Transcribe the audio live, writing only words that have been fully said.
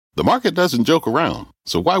The market doesn't joke around,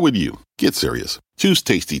 so why would you? Get serious. Choose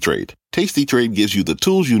Tasty Trade. Tasty Trade gives you the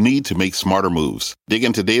tools you need to make smarter moves. Dig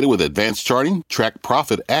into data with advanced charting, track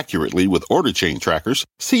profit accurately with order chain trackers,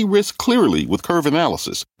 see risk clearly with curve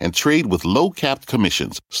analysis, and trade with low-capped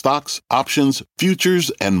commissions, stocks, options,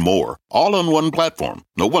 futures, and more. All on one platform.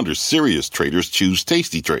 No wonder serious traders choose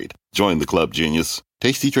Tasty Trade. Join the club, genius.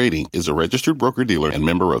 Tasty Trading is a registered broker-dealer and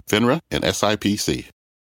member of FINRA and SIPC.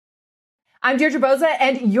 I'm Deirdre Boza,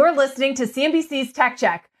 and you're listening to CNBC's Tech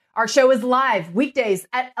Check. Our show is live weekdays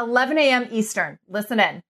at 11 a.m. Eastern. Listen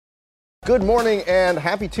in. Good morning and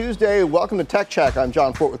happy Tuesday. Welcome to Tech Check. I'm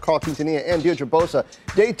John Fort with Carl Quintanilla and Deirdre Boza.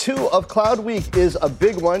 Day 2 of Cloud Week is a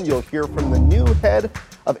big one. You'll hear from the new head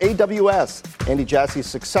of AWS, Andy Jassy's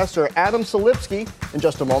successor, Adam Selipsky, in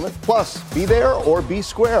just a moment. Plus, be there or be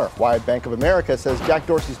square. Why Bank of America says Jack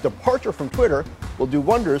Dorsey's departure from Twitter will do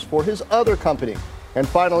wonders for his other company. And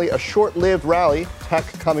finally, a short-lived rally, tech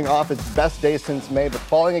coming off its best day since May, but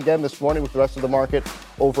falling again this morning with the rest of the market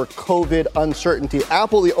over COVID uncertainty.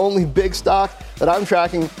 Apple, the only big stock that I'm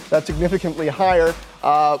tracking that's significantly higher.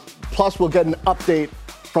 Plus, we'll get an update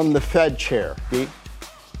from the Fed chair. Dee?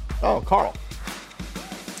 Oh, Carl.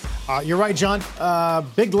 You're right, John.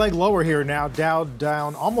 Big leg lower here now. Dow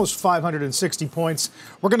down almost 560 points.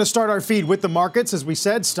 We're going to start our feed with the markets. As we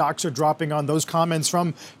said, stocks are dropping on those comments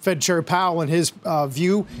from Fed Chair Powell and his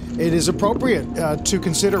view. It is appropriate to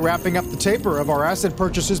consider wrapping up the taper of our asset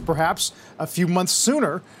purchases perhaps a few months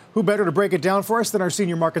sooner. Who better to break it down for us than our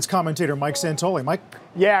senior markets commentator, Mike Santoli. Mike?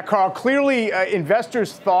 Yeah, Carl, clearly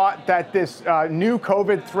investors thought that this new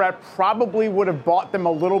COVID threat probably would have bought them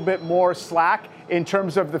a little bit more slack in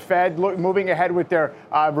terms of the Fed moving ahead with their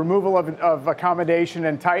removal of accommodation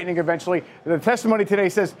and tightening eventually. The testimony today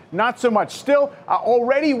says not so much. Still,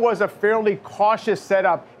 already was a fairly cautious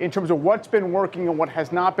setup in terms of what's been working and what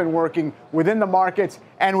has not been working within the markets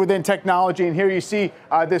and within technology. And here you see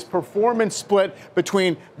this performance split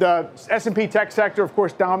between the S&P tech sector, of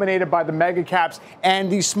course, dominated by the mega caps,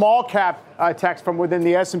 and the small cap techs from within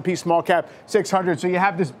the S&P small cap 600. So you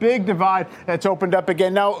have this big divide that's opened up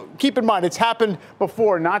again. Now, keep in mind, it's happened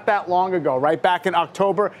before, not that long ago, right back in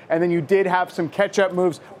October. And then you did have some catch-up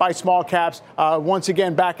moves by small caps once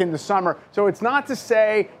again back in the summer. So it's not to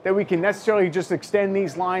say that we can necessarily just extend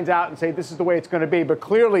these lines out and say this is the way it's going to be. But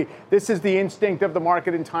clearly, this is the instinct of the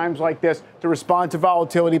market in times like this to respond to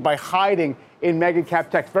volatility by hiding in mega cap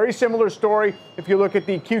tech. Very similar story if you look at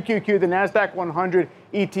the QQQ, the NASDAQ 100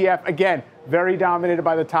 ETF. Again, very dominated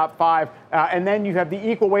by the top 5. And then you have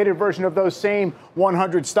the equal weighted version of those same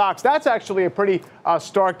 100 stocks. That's actually a pretty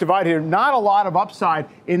stark divide here. Not a lot of upside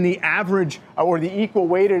in the average or the equal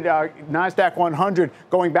weighted NASDAQ 100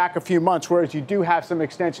 going back a few months, whereas you do have some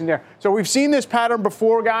extension there. So we've seen this pattern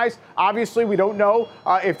before, guys. Obviously, we don't know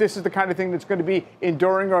if this is the kind of thing that's going to be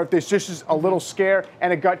enduring or if there's just a little scare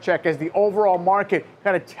and a gut check as the overall market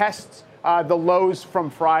kind of tests the lows from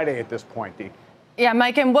Friday at this point, Dee. Yeah,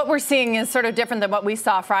 Mike, and what we're seeing is sort of different than what we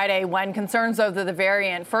saw Friday when concerns over the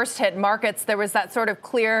variant first hit markets. There was that sort of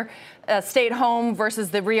clear stay-at-home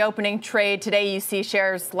versus the reopening trade. Today, you see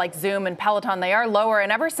shares like Zoom and Peloton. They are lower.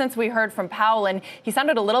 And ever since we heard from Powell, and he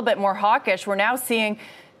sounded a little bit more hawkish, we're now seeing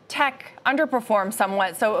tech underperform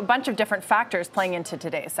somewhat. So a bunch of different factors playing into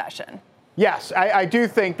today's session. Yes, I do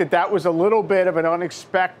think that was a little bit of an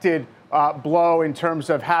unexpected blow in terms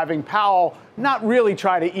of having Powell not really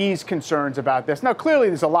try to ease concerns about this. Now, clearly,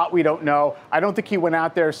 there's a lot we don't know. I don't think he went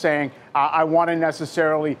out there saying, I want to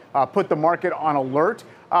necessarily put the market on alert.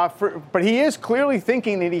 But he is clearly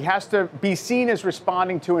thinking that he has to be seen as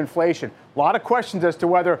responding to inflation. A lot of questions as to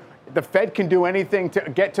whether the Fed can do anything to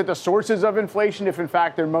get to the sources of inflation, if in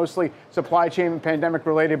fact they're mostly supply chain and pandemic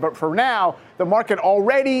related. But for now, the market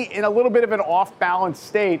already in a little bit of an off-balance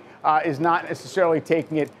state is not necessarily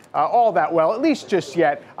taking it all that well, at least just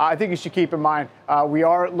yet. I think you should keep in mind we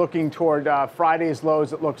are looking toward Friday's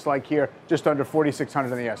lows, it looks like here, just under 4,600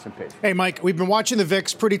 in the S&P. Hey, Mike, we've been watching the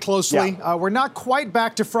VIX pretty closely. Yeah. We're not quite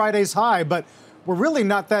back to Friday's high, but we're really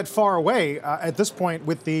not that far away at this point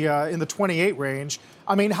with the in the 28 range.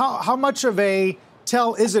 I mean, how much of a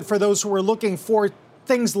tell is it for those who are looking for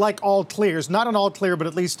things like all clears? Not an all clear, but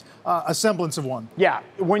at least a semblance of one. Yeah,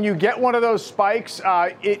 when you get one of those spikes,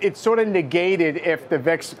 it's sort of negated if the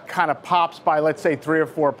VIX kind of pops by, let's say, 3 or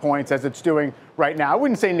 4 points as it's doing right now. I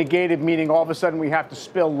wouldn't say negated, meaning all of a sudden we have to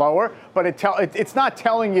spill lower, but it's not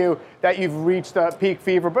telling you that you've reached peak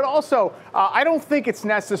fever. But also, I don't think it's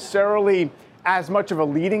necessarily as much of a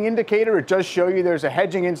leading indicator. It does show you there's a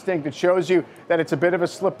hedging instinct. It shows you that it's a bit of a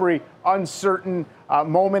slippery, uncertain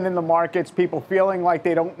moment in the markets, people feeling like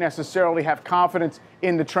they don't necessarily have confidence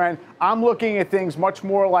in the trend. I'm looking at things much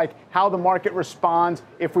more like how the market responds.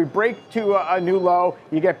 If we break to a new low,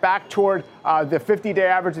 you get back toward the 50-day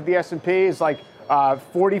average of the S&P is like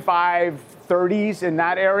 45.30s in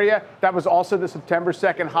that area. That was also the September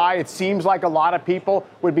 2nd high. It seems like a lot of people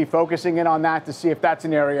would be focusing in on that to see if that's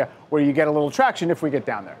an area where you get a little traction if we get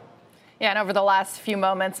down there. Yeah, and over the last few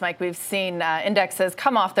moments, Mike, we've seen indexes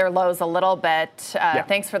come off their lows a little bit.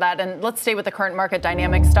 Thanks for that. And let's stay with the current market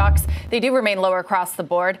dynamic stocks. They do remain lower across the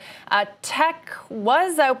board. Tech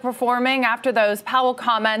was outperforming after those Powell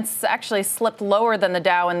comments actually slipped lower than the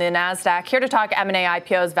Dow and the NASDAQ. Here to talk M&A,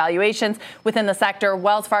 IPOs, valuations within the sector,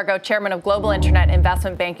 Wells Fargo Chairman of Global Internet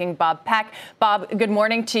Investment Banking, Bob Peck. Bob, good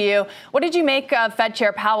morning to you. What did you make of Fed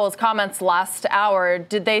Chair Powell's comments last hour?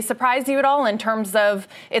 Did they surprise you at all in terms of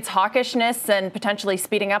its hawkish and potentially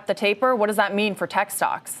speeding up the taper? What does that mean for tech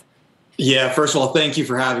stocks? Yeah, first of all, thank you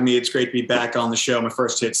for having me. It's great to be back on the show. My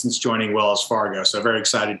first hit since joining Wells Fargo, so very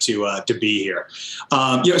excited to be here.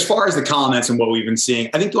 As far as the comments and what we've been seeing,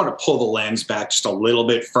 I think you want to pull the lens back just a little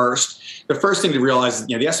bit first. The first thing to realize is,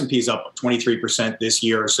 the S&P is up 23% this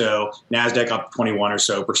year or so, NASDAQ up 21 or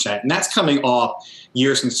so percent, and that's coming off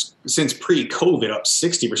years since pre-COVID, up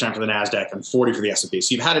 60% for the NASDAQ and 40 for the S&P.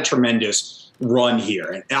 So you've had a tremendous run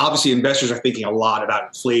here. And obviously investors are thinking a lot about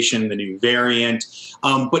inflation, the new variant,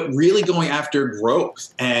 but really going after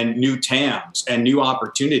growth and new TAMs and new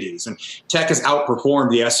opportunities. And tech has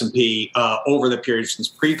outperformed the S&P over the period since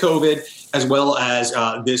pre-COVID, as well as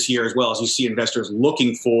this year, as well as you see investors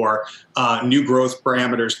looking for new growth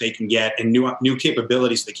parameters they can get and new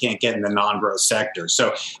capabilities they can't get in the non-growth sector.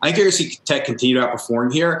 So I think you're going to see tech continue to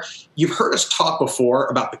outperform here. You've heard us talk before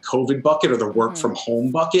about the COVID bucket or the work from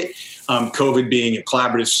home bucket. COVID being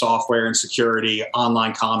collaborative software and security,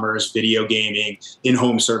 online commerce, video gaming,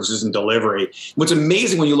 in-home services and delivery. What's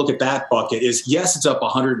amazing when you look at that bucket is, yes, it's up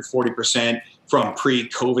 140% from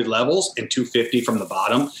pre-COVID levels and 250 from the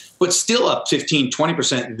bottom, but still up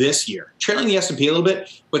 15-20% this year, trailing the S&P a little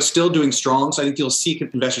bit, but still doing strong. So I think you'll see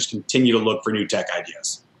investors continue to look for new tech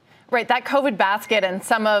ideas. Right, that COVID basket and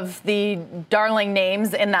some of the darling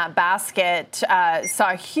names in that basket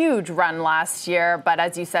saw a huge run last year, but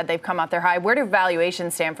as you said, they've come off their high. Where do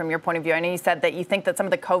valuations stand from your point of view? I know you said that you think that some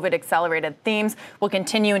of the COVID accelerated themes will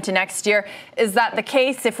continue into next year. Is that the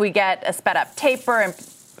case if we get a sped up taper and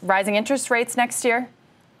rising interest rates next year?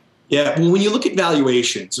 Yeah, well, when you look at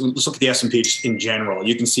valuations, let's look at the S&P just in general,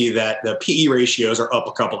 you can see that the PE ratios are up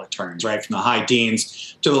a couple of turns, right, from the high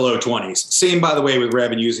teens to the low 20s. Same, by the way, with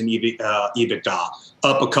revenues and EBITDA,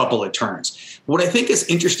 up a couple of turns. What I think is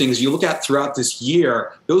interesting is you look at throughout this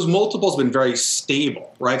year, those multiples have been very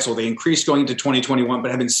stable, right? So they increased going into 2021, but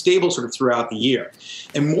have been stable sort of throughout the year.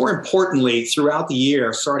 And more importantly, throughout the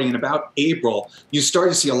year, starting in about April, you start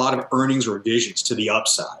to see a lot of earnings revisions to the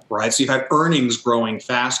upside, right? So you've had earnings growing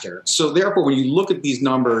faster. So therefore, when you look at these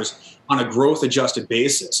numbers on a growth adjusted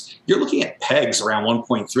basis, you're looking at pegs around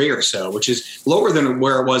 1.3 or so, which is lower than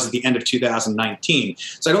where it was at the end of 2019.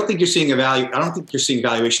 So I don't think you're seeing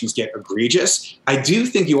valuations get egregious. I do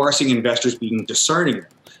think you are seeing investors being discerning,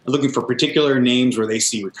 looking for particular names where they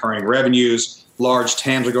see recurring revenues, large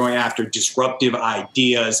TAMs are going after disruptive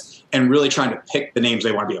ideas, and really trying to pick the names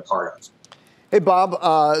they want to be a part of. Hey, Bob,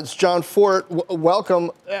 it's John Fort.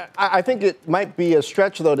 Welcome. I think it might be a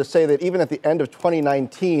stretch, though, to say that even at the end of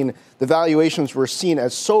 2019, the valuations were seen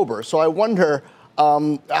as sober. So I wonder,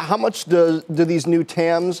 how much do these new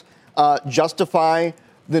TAMs justify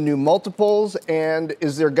the new multiples? And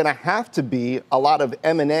is there going to have to be a lot of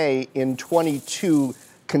M&A in 22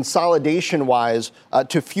 consolidation-wise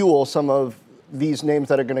to fuel some of these names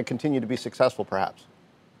that are going to continue to be successful, perhaps?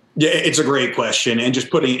 Yeah, it's a great question. And just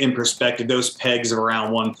putting it in perspective, those pegs of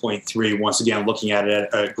around 1.3, once again, looking at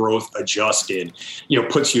it at growth adjusted,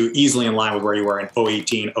 puts you easily in line with where you were in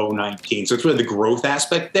 2018, 2019. So it's really the growth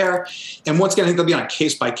aspect there. And once again, I think they'll be on a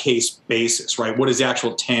case-by-case basis, right? What is the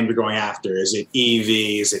actual TAM you're going after? Is it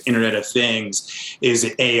EV? Is it Internet of Things? Is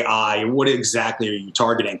it AI? What exactly are you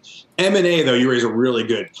targeting? M&A, though, you raise a really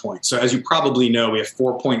good point. So as you probably know, we have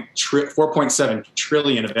 4.7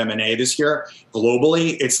 trillion of M&A this year.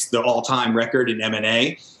 Globally, it's the all-time record in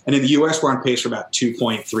M&A. And in the U.S., we're on pace for about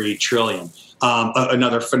 2.3 trillion.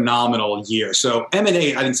 Another phenomenal year. So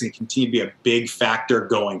M&A, I think, is going to continue to be a big factor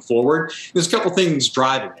going forward. There's a couple things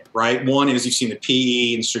driving it, right? One is you've seen the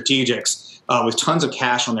PE and strategics with tons of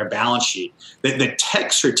cash on their balance sheet. The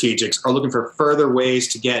tech strategics are looking for further ways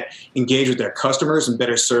to get engaged with their customers and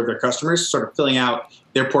better serve their customers, sort of filling out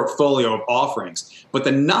their portfolio of offerings. But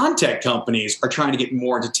the non-tech companies are trying to get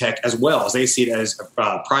more into tech as well, as they see it as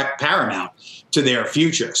paramount to their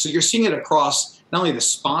future. So you're seeing it across not only the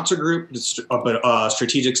sponsor group, but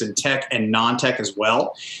strategics in tech and non-tech as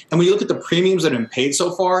well. And when you look at the premiums that have been paid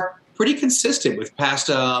so far, pretty consistent with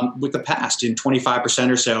the past in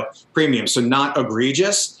 25% or so premiums. So not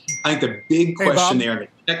egregious. I think the big question there on the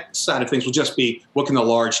tech side of things will just be, what can the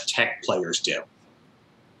large tech players do?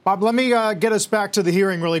 Bob, let me get us back to the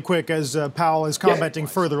hearing really quick as Powell is commenting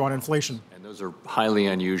further on inflation. And those are highly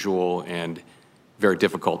unusual and very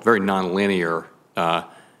difficult, very nonlinear,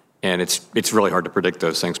 and it's really hard to predict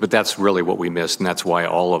those things. But that's really what we missed, and that's why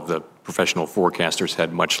all of the professional forecasters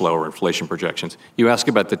had much lower inflation projections. You ask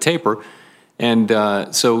about the taper, and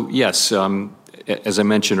so yes, as I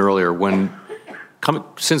mentioned earlier,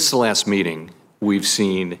 since the last meeting, we've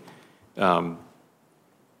seen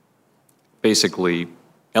basically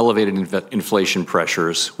elevated inflation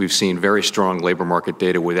pressures. We've seen very strong labor market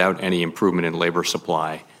data without any improvement in labor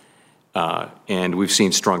supply. And we've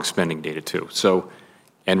seen strong spending data too. So,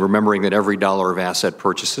 and remembering that every dollar of asset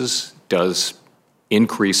purchases does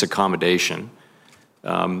increase accommodation.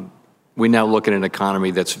 We now look at an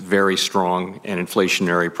economy that's very strong and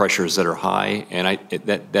inflationary pressures that are high. And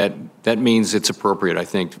that means it's appropriate, I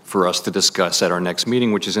think, for us to discuss at our next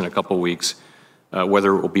meeting, which is in a couple of weeks,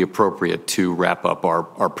 whether it will be appropriate to wrap up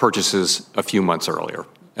our purchases a few months earlier,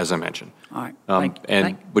 as I mentioned. All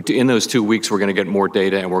right. But in those 2 weeks, we're going to get more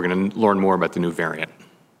data and we're going to learn more about the new variant.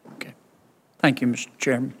 Okay. Thank you, Mr.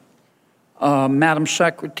 Chairman. Madam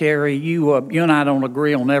Secretary, you and I don't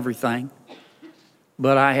agree on everything,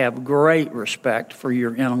 but I have great respect for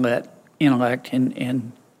your intellect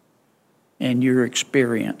and your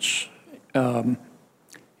experience. And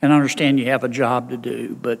I understand you have a job to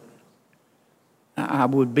do, but I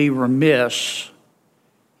would be remiss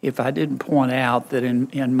if I didn't point out that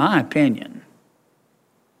in my opinion,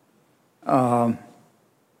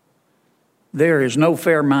 there is no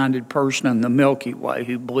fair-minded person in the Milky Way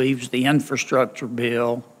who believes the infrastructure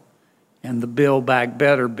bill and the Build Back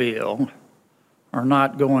Better bill are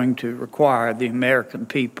not going to require the American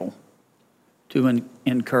people to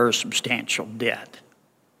incur substantial debt.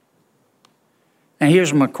 Now,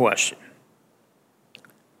 here's my question.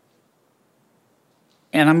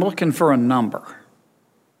 And I'm looking for a number.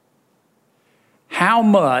 How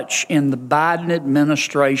much, in the Biden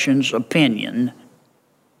administration's opinion,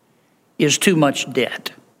 is too much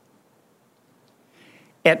debt?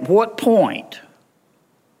 At what point,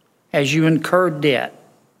 as you incur debt,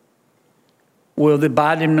 will the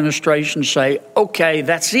Biden administration say, okay,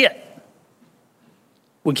 that's it?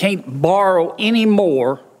 We can't borrow any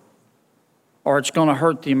more or it's going to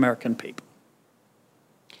hurt the American people?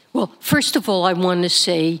 Well, first of all, I want to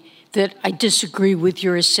say that I disagree with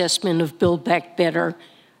your assessment of Build Back Better.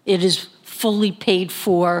 It is fully paid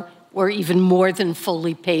for, or even more than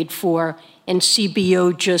fully paid for, and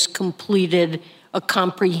CBO just completed a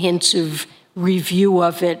comprehensive review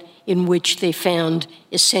of it in which they found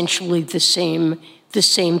essentially the same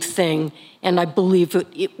thing. And I believe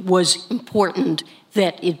it was important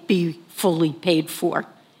that it be fully paid for.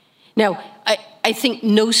 Now, I think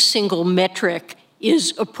no single metric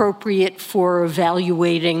is appropriate for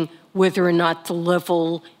evaluating whether or not the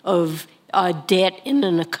level of debt in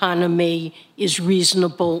an economy is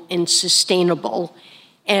reasonable and sustainable.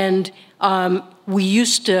 And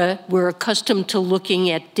we're accustomed to looking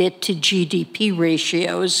at debt to GDP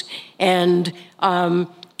ratios and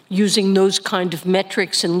using those kind of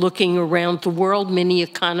metrics and looking around the world. Many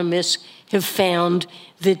economists have found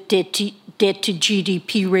that debt to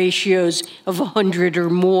GDP ratios of 100 or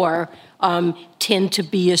more tend to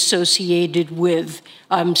be associated with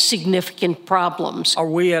significant problems. Are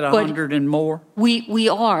we at 100 and more? We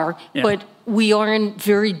are, yeah. But we are in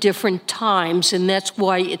very different times, and that's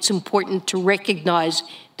why it's important to recognize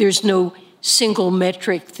there's no single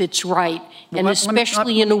metric that's right. And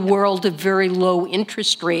especially in a world of very low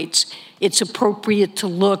interest rates, it's appropriate to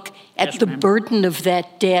look at the burden of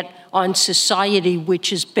that debt on society,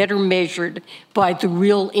 which is better measured by the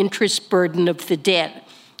real interest burden of the debt.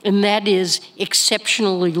 And that is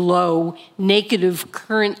exceptionally low, negative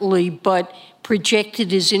currently, but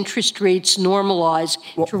projected as interest rates normalize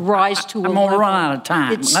to rise to a level. I'm going to run out of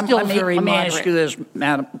time. It's still very moderate. Let me ask you this,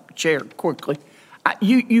 Madam Chair, quickly.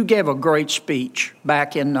 You gave a great speech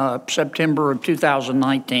back in September of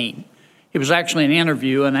 2019. It was actually an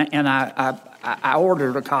interview, and I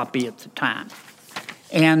ordered a copy at the time.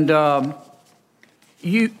 And I'm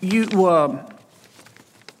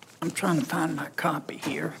trying to find my copy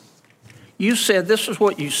here. You said, this is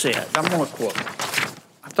what you said. I'm going to quote.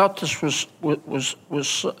 I thought this was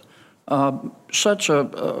such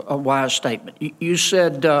a wise statement. You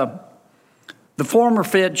said the former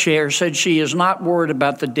Fed chair said she is not worried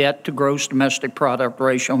about the debt to gross domestic product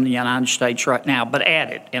ratio in the United States right now, but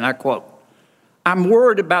added, and I quote, "I'm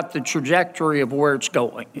worried about the trajectory of where it's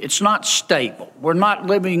going. It's not stable. We're not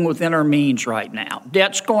living within our means right now.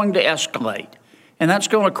 Debt's going to escalate, and that's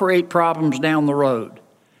going to create problems down the road.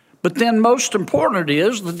 But then most important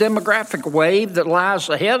is the demographic wave that lies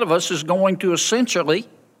ahead of us is going to essentially,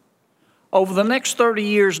 over the next 30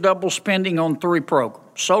 years, double spending on 3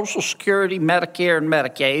 programs, Social Security, Medicare, and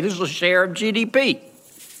Medicaid as a share of GDP.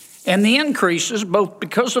 And the increases, both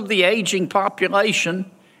because of the aging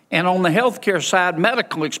population and on the healthcare side,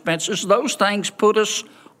 medical expenses, those things put us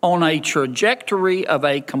on a trajectory of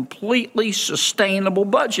a completely sustainable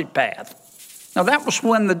budget path. Now, that was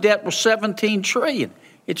when the debt was $17 trillion.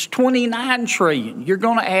 It's $29 trillion. You're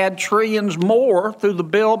going to add trillions more through the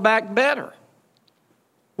Build Back Better.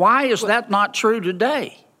 Why is that not true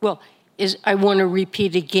today? Well, I want to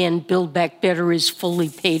repeat again, Build Back Better is fully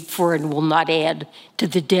paid for and will not add to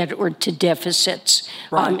the debt or to deficits.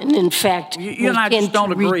 Right. And in fact, you and I just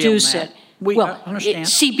don't agree reduce on that. it. Understand.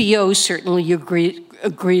 CBO certainly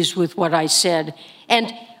agrees with what I said.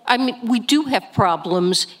 And I mean, we do have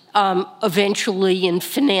problems eventually in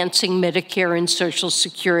financing Medicare and Social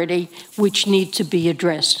Security, which need to be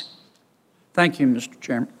addressed. Thank you, Mr.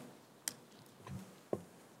 Chairman.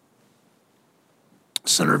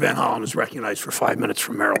 Senator Van Hollen is recognized for 5 minutes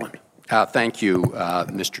from Maryland. Thank you,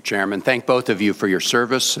 Mr. Chairman. Thank both of you for your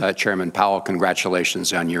service. Chairman Powell,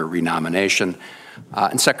 congratulations on your renomination.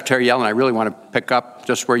 And Secretary Yellen, I really want to pick up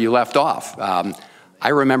just where you left off. I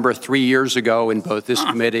remember 3 years ago in both this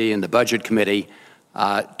committee and the Budget Committee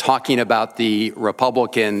talking about the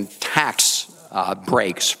Republican tax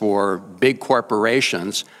breaks for big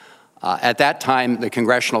corporations. At that time, the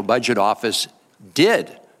Congressional Budget Office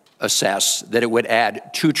did assess that it would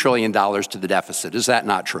add $2 trillion to the deficit. Is that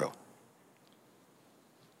not true?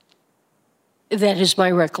 That is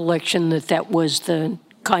my recollection that was the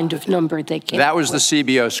kind of number they came That was the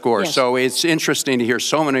CBO score. Yes. So it's interesting to hear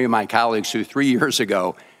so many of my colleagues who 3 years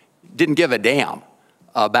ago didn't give a damn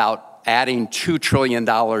about adding $2 trillion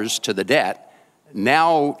to the debt,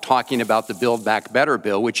 now talking about the Build Back Better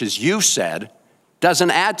bill, which, as you said,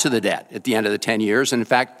 doesn't add to the debt at the end of the 10 years. And in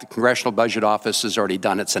fact, the Congressional Budget Office has already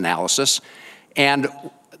done its analysis. And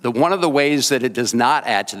one of the ways that it does not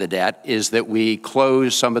add to the debt is that we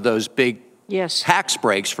close some of those big tax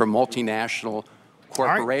breaks for multinational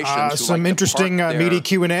corporations. Right. Some interesting meaty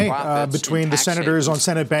Q&A between the senators on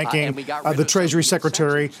Senate banking, the Treasury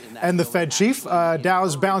Secretary, and the Fed chief.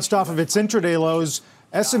 Dow's bounced off of its intraday lows.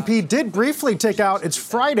 S&P did briefly take out its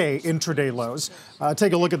Friday intraday lows.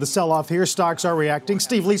 Take a look at the sell-off here. Stocks are reacting.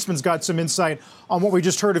 Steve Leisman's got some insight on what we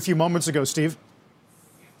just heard a few moments ago. Steve?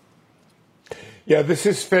 Yeah, this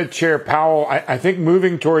is Fed Chair Powell. I think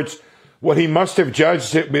moving towards what he must have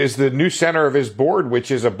judged is the new center of his board,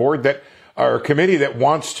 which is a board that, or a committee that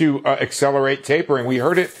wants to accelerate tapering. We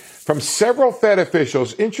heard it from several Fed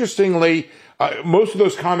officials. Interestingly, most of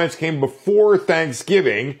those comments came before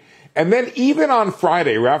Thanksgiving. And then even on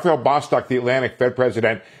Friday, Raphael Bostok, the Atlantic Fed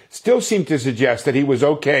president, still seemed to suggest that he was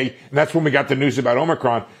okay. And that's when we got the news about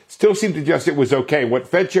Omicron. Still seemed to suggest it was okay. What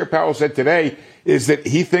Fed Chair Powell said today is that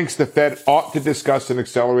he thinks the Fed ought to discuss an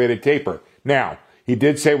accelerated taper. Now, he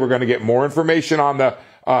did say we're going to get more information on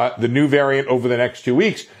the new variant over the next 2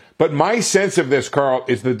 weeks. But my sense of this, Carl,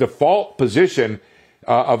 is the default position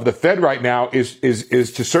of the Fed right now is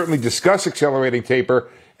to certainly discuss accelerating taper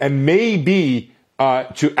and maybe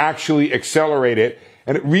to actually accelerate it.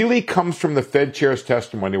 And it really comes from the Fed chair's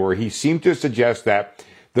testimony, where he seemed to suggest that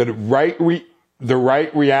the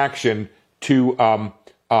right reaction to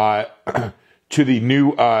the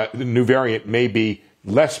new variant may be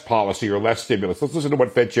less policy or less stimulus. Let's listen to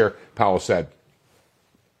what Fed Chair Powell said.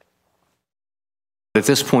 At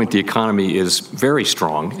this point, the economy is very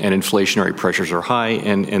strong and inflationary pressures are high,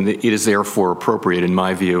 and it is therefore appropriate, in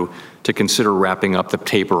my view, to consider wrapping up the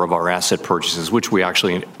taper of our asset purchases, which we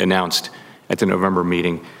actually announced at the November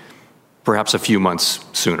meeting, perhaps a few months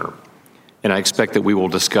sooner. And I expect that we will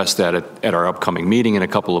discuss that at our upcoming meeting in a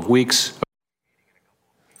couple of weeks.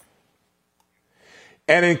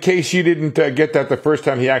 And in case you didn't get that the first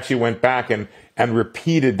time, he actually went back and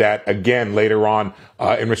repeated that again later on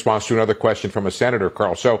in response to another question from a senator,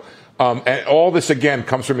 Carl. So and all this, again,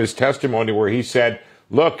 comes from his testimony where he said,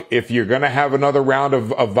 look, if you're going to have another round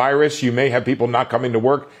of virus, you may have people not coming to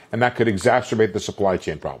work, and that could exacerbate the supply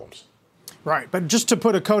chain problems. Right. But just to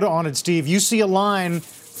put a coda on it, Steve, you see a line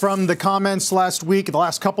from the comments last week, the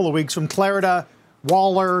last couple of weeks, from Clarida,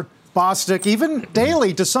 Waller, Bostic, even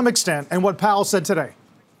Daly to some extent, and what Powell said today.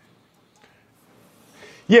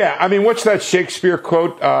 Yeah, I mean, what's that Shakespeare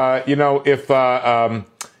quote? If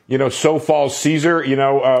so falls Caesar,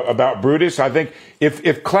 about Brutus. I think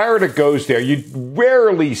if Clarida goes there, you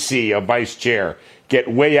rarely see a vice chair get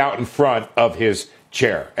way out in front of his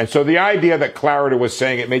chair. And so the idea that Clarida was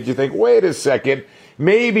saying it made you think, wait a second,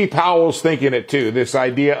 maybe Powell's thinking it too. This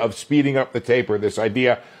idea of speeding up the taper, this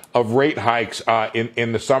idea of rate hikes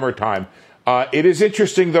in the summertime. It is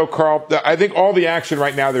interesting, though, Carl. I think all the action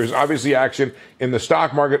right now, there's obviously action in the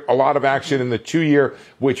stock market, a lot of action in the 2-year,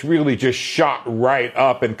 which really just shot right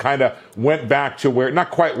up and kind of went back to where,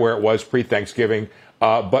 not quite where it was pre-Thanksgiving,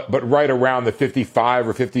 but right around the 55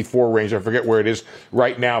 or 54 range. I forget where it is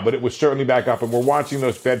right now, but it was certainly back up. And we're watching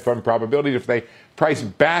those Fed fund probabilities if they price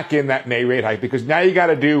back in that May rate hike, because now you got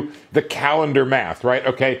to do the calendar math, right?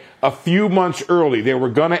 Okay, a few months early, they were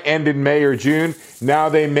going to end in May or June. Now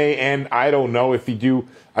they may end, I don't know if you do,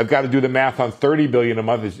 I've got to do the math on $30 billion a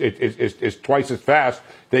month is twice as fast.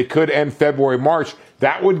 They could end February, March.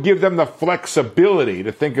 That would give them the flexibility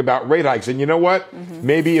to think about rate hikes. And you know what? Mm-hmm.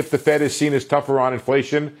 Maybe if the Fed is seen as tougher on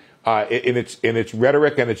inflation in its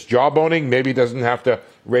rhetoric and its jawboning, maybe it doesn't have to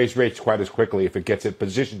raise rates quite as quickly if it gets in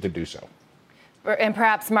position to do so. And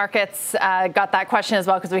perhaps markets got that question as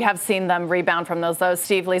well, because we have seen them rebound from those lows.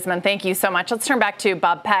 Steve Liesman, thank you so much. Let's turn back to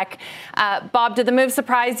Bob Peck. Bob, did the move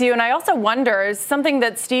surprise you? And I also wonder, something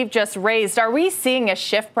that Steve just raised, are we seeing a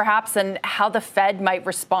shift perhaps in how the Fed might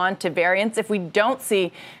respond to variants if we don't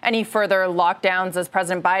see any further lockdowns, as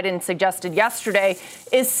President Biden suggested yesterday?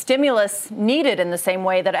 Is stimulus needed in the same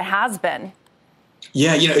way that it has been?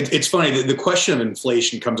 Yeah, it's funny. The question of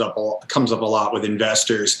inflation comes up a lot with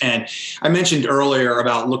investors. And I mentioned earlier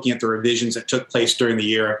about looking at the revisions that took place during the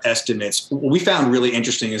year of estimates. What we found really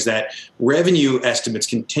interesting is that revenue estimates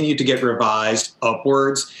continued to get revised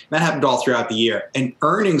upwards. And that happened all throughout the year. And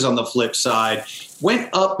earnings on the flip side went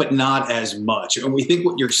up, but not as much. And we think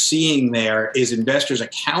what you're seeing there is investors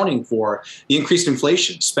accounting for the increased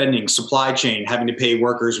inflation, spending, supply chain, having to pay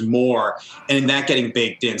workers more, and that getting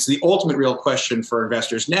baked in. So the ultimate real question for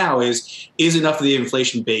investors now is enough of the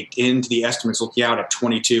inflation baked into the estimates looking out at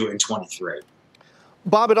 22 and 23?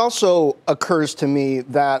 Bob, it also occurs to me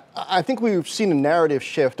that I think we've seen a narrative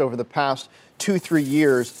shift over the past 2-3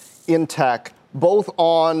 years in tech, both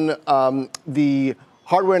on the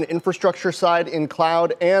hardware and infrastructure side in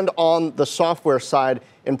cloud and on the software side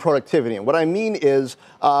in productivity. And what I mean is,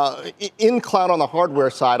 in cloud on the hardware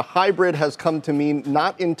side, hybrid has come to mean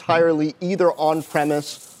not entirely either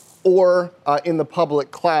on-premise or in the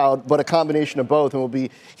public cloud, but a combination of both. And we'll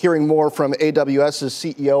be hearing more from AWS's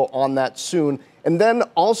CEO on that soon. And then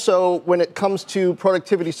also, when it comes to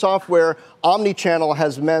productivity software, omnichannel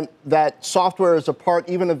has meant that software is a part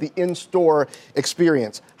even of the in-store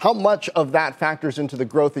experience. How much of that factors into the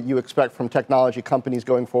growth that you expect from technology companies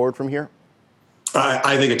going forward from here?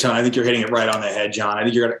 I think a ton. I think you're hitting it right on the head, John. I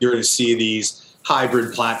think you're going to see these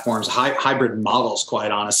hybrid platforms, hybrid models, quite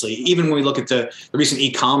honestly. Even when we look at the recent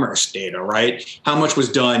e-commerce data, right? How much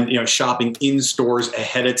was done, shopping in stores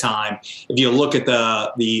ahead of time? If you look at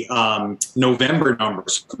the November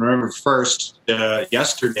numbers, November 1st,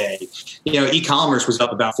 yesterday, e-commerce was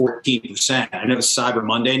up about 14%. I know the Cyber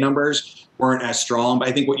Monday numbers weren't as strong, but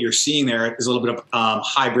I think what you're seeing there is a little bit of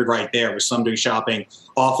hybrid right there, with some doing shopping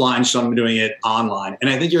offline, some doing it online. And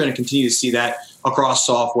I think you're going to continue to see that across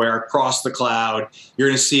software, across the cloud. You're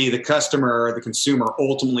going to see the customer, the consumer,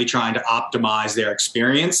 ultimately trying to optimize their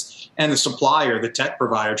experience, and the supplier, the tech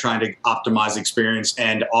provider, trying to optimize the experience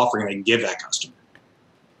and offering they can give that customer.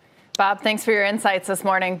 Bob, thanks for your insights this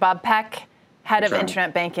morning. Bob Peck, head of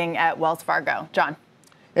internet banking at Wells Fargo. John.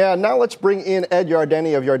 Yeah, now let's bring in Ed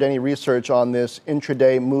Yardeni of Yardeni Research on this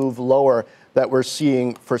intraday move lower that we're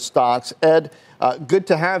seeing for stocks. Ed, good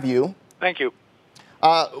to have you. Thank you.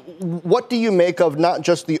 What do you make of not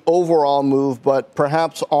just the overall move, but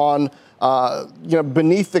perhaps on,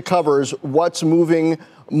 beneath the covers, what's moving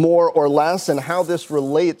more or less, and how this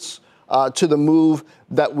relates to the move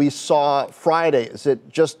that we saw Friday? Is it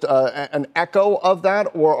just an echo of that,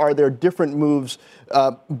 or are there different moves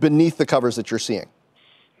beneath the covers that you're seeing?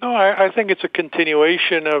 No, I think it's a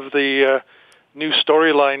continuation of the new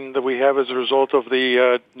storyline that we have as a result of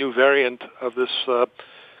the new variant of this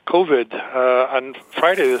COVID. On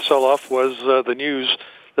Friday, the sell-off was the news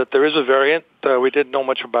that there is a variant. We didn't know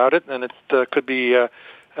much about it, and it could be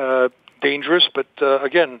dangerous. But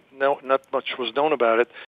again, not much was known about it.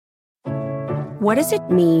 What does it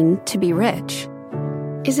mean to be rich?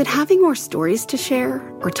 Is it having more stories to share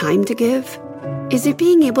or time to give? Is it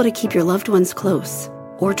being able to keep your loved ones close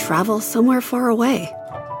or travel somewhere far away?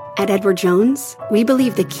 At Edward Jones, we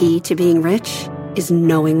believe the key to being rich is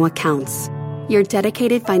knowing what counts. Your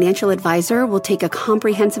dedicated financial advisor will take a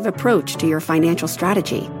comprehensive approach to your financial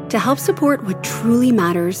strategy to help support what truly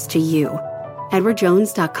matters to you.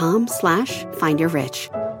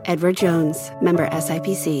 EdwardJones.com/findyourrich. Edward Jones, member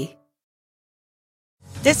SIPC.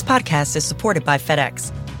 This podcast is supported by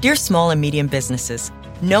FedEx. Dear small and medium businesses,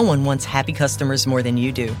 no one wants happy customers more than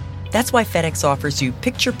you do. That's why FedEx offers you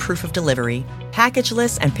picture proof of delivery,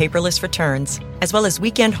 packageless and paperless returns, as well as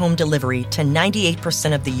weekend home delivery to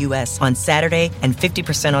 98% of the U.S. on Saturday and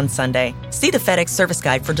 50% on Sunday. See the FedEx service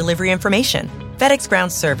guide for delivery information. FedEx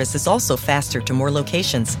Ground service is also faster to more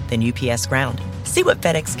locations than UPS Ground. See what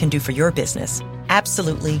FedEx can do for your business.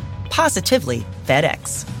 Absolutely, positively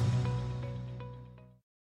FedEx.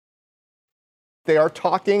 They are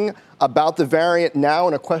talking about the variant now,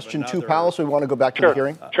 and a question to Powell, so we want to go back to the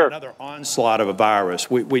hearing. Sure. Another onslaught of a virus.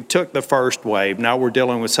 We took the first wave. Now we're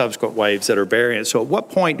dealing with subsequent waves that are variants. So at what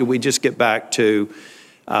point do we just get back to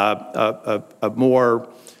a more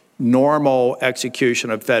normal execution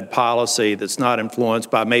of Fed policy that's not influenced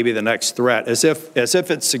by maybe the next threat, as if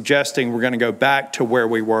it's suggesting we're going to go back to where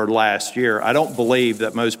we were last year? I don't believe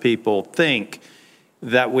that most people think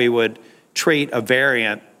that we would treat a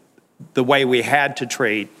variant the way we had to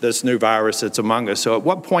treat this new virus that's among us. So at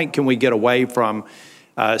what point can we get away from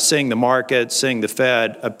seeing the market, seeing the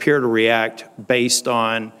Fed appear to react based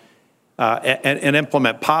on and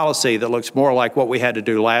implement policy that looks more like what we had to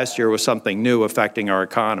do last year with something new affecting our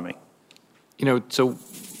economy? So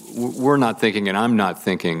we're not thinking, and I'm not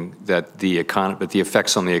thinking, that the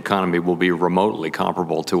effects on the economy will be remotely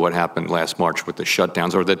comparable to what happened last March with the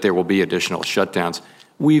shutdowns, or that there will be additional shutdowns.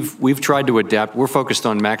 We've tried to adapt. We're focused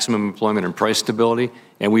on maximum employment and price stability,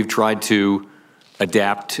 and we've tried to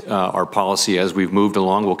adapt our policy as we've moved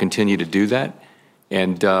along. We'll continue to do that.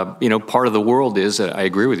 And, part of the world is, I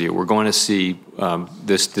agree with you, we're going to see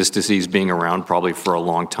this disease being around probably for a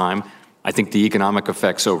long time. I think the economic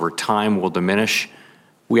effects over time will diminish.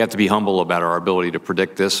 We have to be humble about our ability to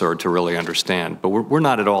predict this or to really understand. But we're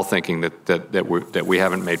not at all thinking that we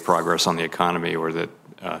haven't made progress on the economy, or that,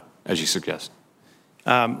 as you suggest.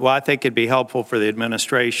 Well, I think it'd be helpful for the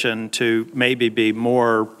administration to maybe be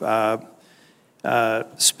more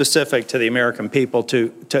specific to the American people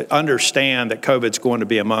to understand that COVID's going to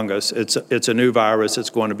be among us. It's a new virus. It's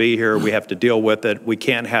going to be here. We have to deal with it. We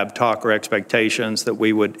can't have talk or expectations that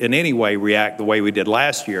we would in any way react the way we did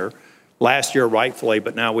last year. Last year, rightfully,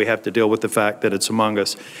 but now we have to deal with the fact that it's among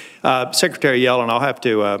us. Secretary Yellen, I'll have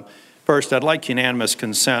to, first, I'd like unanimous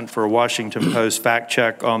consent for a Washington Post fact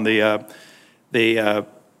check on the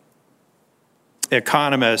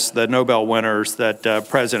economists, the Nobel winners that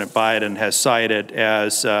President Biden has cited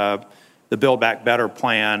as the Build Back Better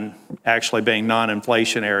plan actually being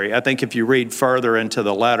non-inflationary. I think if you read further into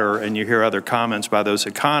the letter and you hear other comments by those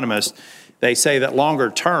economists, they say that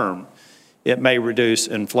longer term, it may reduce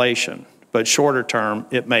inflation, but shorter term,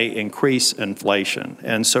 it may increase inflation.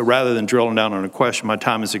 And so rather than drilling down on a question, my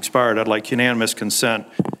time has expired. I'd like unanimous consent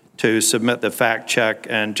to submit the fact check,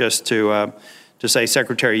 and just to say,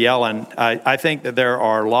 Secretary Yellen, I think that there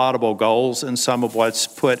are laudable goals in some of what's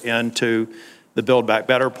put into the Build Back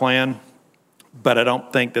Better plan, but I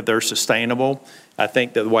don't think that they're sustainable. I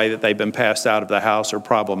think that the way that they've been passed out of the House are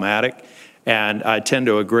problematic, and I tend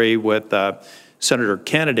to agree with Senator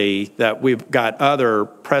Kennedy that we've got other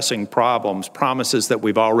pressing problems, promises that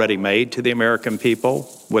we've already made to the American people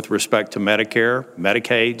with respect to Medicare,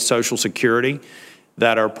 Medicaid, Social Security,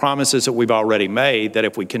 that are promises that we've already made, that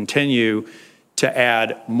if we continue to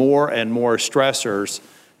add more and more stressors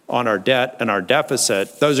on our debt and our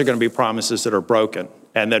deficit, those are going to be promises that are broken.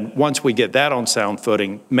 And then once we get that on sound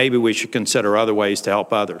footing, maybe we should consider other ways to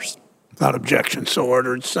help others. Without objection, so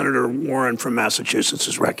ordered. Senator Warren from Massachusetts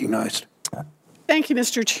is recognized. Thank you,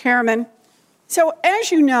 Mr. Chairman. So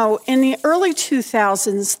as you know, in the early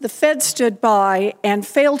 2000s, the Fed stood by and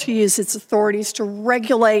failed to use its authorities to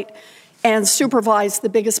regulate and supervise the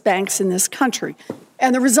biggest banks in this country.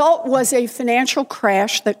 And the result was a financial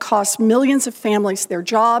crash that cost millions of families their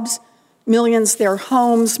jobs, millions their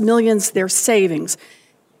homes, millions their savings.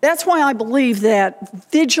 That's why I believe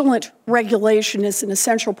that vigilant regulation is an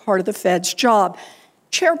essential part of the Fed's job.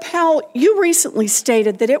 Chair Powell, you recently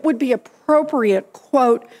stated that it would be appropriate,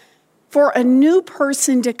 quote, for a new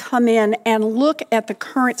person to come in and look at the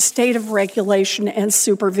current state of regulation and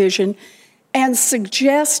supervision and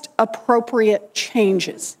suggest appropriate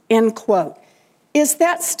changes, end quote. Is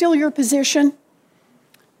that still your position?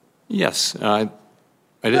 Yes, it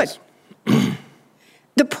is.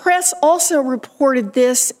 The press also reported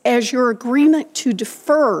this as your agreement to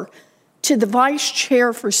defer to the vice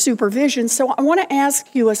chair for supervision. So I want to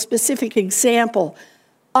ask you a specific example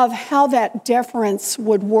of how that deference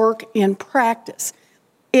would work in practice.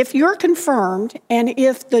 If you're confirmed, and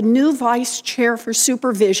if the new vice chair for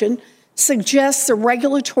supervision suggests a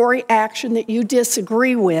regulatory action that you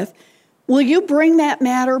disagree with, will you bring that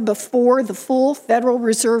matter before the full Federal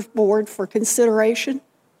Reserve Board for consideration?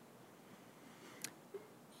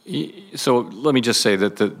 So let me just say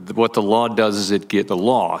that what the law does is the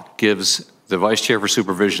law gives the vice chair for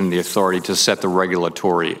supervision the authority to set the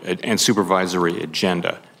regulatory and supervisory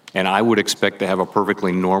agenda. And I would expect to have a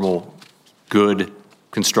perfectly normal, good,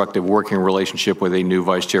 constructive working relationship with a new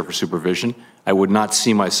vice chair for supervision. I would not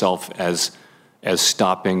see myself as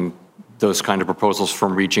stopping those kind of proposals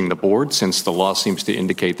from reaching the board, since the law seems to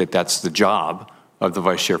indicate that that's the job of the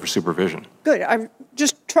vice chair for supervision. Good. I'm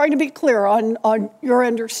just trying to be clear on your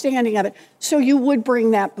understanding of it. So you would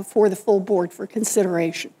bring that before the full board for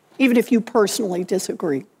consideration, even if you personally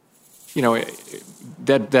disagree? You know,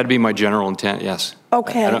 that'd be my general intent, yes.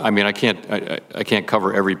 Okay. I can't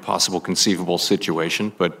cover every possible conceivable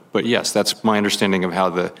situation, but yes, that's my understanding of how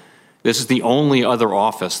this is the only other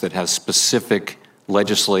office that has specific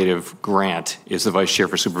legislative grant is the vice chair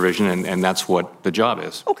for supervision, and that's what the job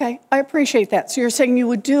is. Okay, I appreciate that. So you're saying you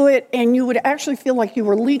would do it, and you would actually feel like you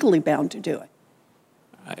were legally bound to do it?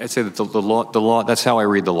 I'd say that the law, that's how I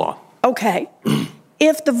read the law. Okay.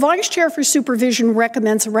 If the vice chair for supervision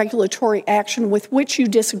recommends a regulatory action with which you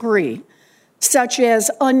disagree, such as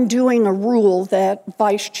undoing a rule that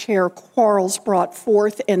Vice Chair Quarles brought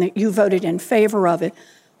forth and that you voted in favor of it,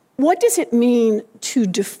 what does it mean to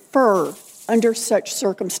defer under such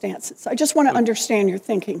circumstances? I just want to understand your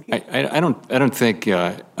thinking here. I don't think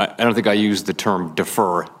I used the term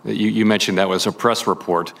defer. You mentioned that was a press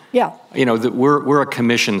report. Yeah. You know, we're a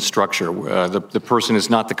commission structure. The person is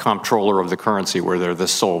not the comptroller of the currency, where they're the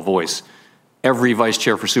sole voice. Every vice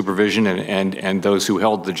chair for supervision and those who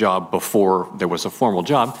held the job before there was a formal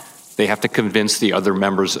job, they have to convince the other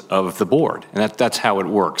members of the board, and that's how it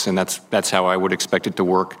works, and that's how I would expect it to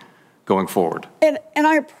work going forward. And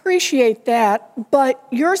I appreciate that, but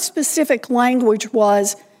your specific language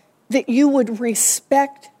was that you would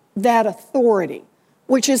respect that authority,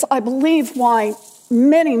 which is, I believe, why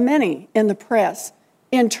many in the press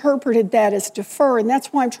interpreted that as defer, and that's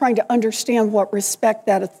why I'm trying to understand what respect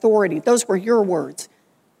that authority, those were your words,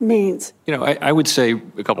 means. You know, I would say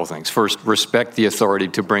a couple of things. First, respect the authority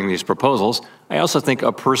to bring these proposals. I also think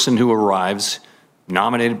a person who arrives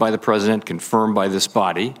nominated by the president, confirmed by this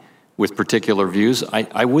body, with particular views,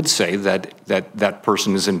 I would say that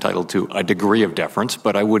person is entitled to a degree of deference,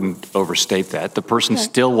 but I wouldn't overstate that. The person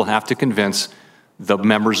still will have to convince the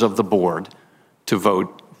members of the board to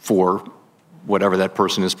vote for whatever that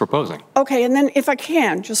person is proposing. Okay, and then if I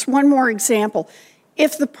can, just one more example.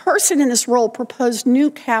 If the person in this role proposed new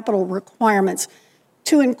capital requirements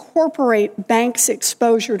to incorporate banks'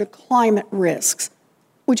 exposure to climate risks,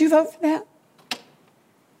 would you vote for that?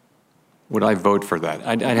 Would I vote for that?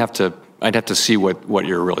 I'd have to see what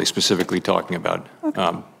you're really specifically talking about. Okay.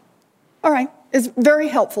 All right. It's very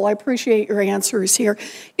helpful. I appreciate your answers here.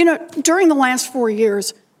 You know, during the last 4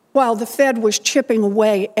 years, while the Fed was chipping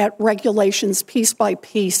away at regulations piece by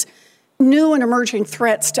piece, new and emerging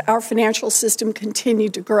threats to our financial system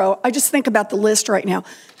continued to grow. I just think about the list right now.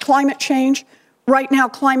 Climate change. Right now,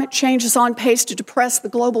 climate change is on pace to depress the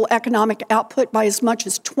global economic output by as much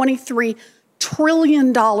as $23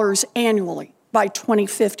 trillion annually by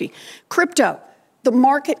 2050. Crypto. The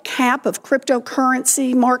market cap of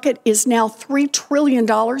cryptocurrency market is now $3 trillion,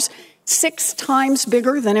 6 times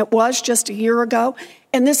bigger than it was just a year ago.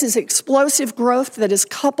 And this is explosive growth that is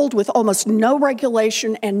coupled with almost no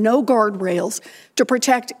regulation and no guardrails to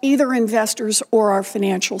protect either investors or our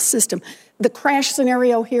financial system. The crash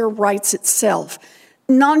scenario here writes itself.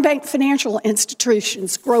 Non-bank financial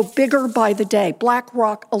institutions grow bigger by the day.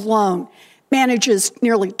 BlackRock alone manages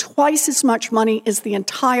nearly twice as much money as the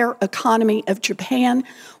entire economy of Japan,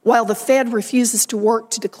 while the Fed refuses to work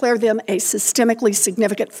to declare them a systemically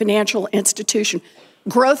significant financial institution.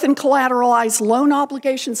 Growth in collateralized loan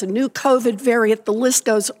obligations, a new COVID variant, the list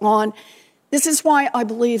goes on. This is why I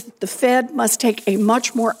believe that the Fed must take a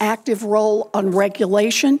much more active role on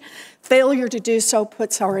regulation. Failure to do so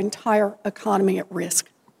puts our entire economy at risk.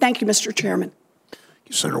 Thank you, Mr. Chairman. Thank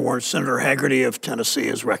you, Senator Warren. Senator Hagerty of Tennessee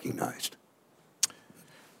is recognized.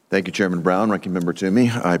 Thank you, Chairman Brown, Ranking Member Toomey.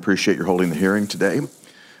 I appreciate your holding the hearing today.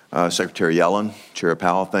 Secretary Yellen, Chair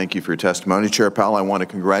Powell, thank you for your testimony. Chair Powell, I want to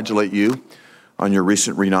congratulate you on your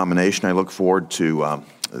recent renomination. I look forward to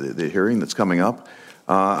the hearing that's coming up.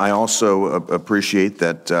 I also appreciate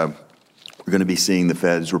that we're going to be seeing the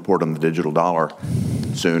Fed's report on the digital dollar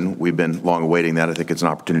soon. We've been long awaiting that. I think it's an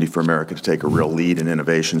opportunity for America to take a real lead in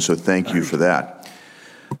innovation, so thank you for that.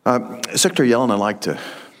 Secretary Yellen, I'd like to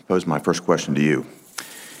pose my first question to you.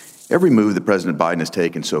 Every move that President Biden has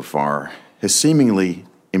taken so far has seemingly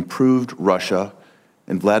improved Russia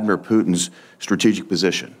and Vladimir Putin's strategic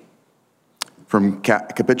position. From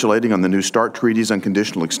capitulating on the New START treaty's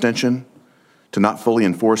unconditional extension to not fully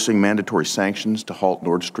enforcing mandatory sanctions to halt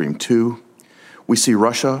Nord Stream 2, we see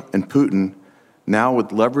Russia and Putin now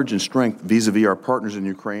with leverage and strength vis-a-vis our partners in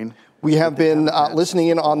Ukraine. We have been listening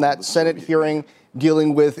in on that Senate hearing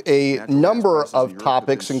dealing with a number of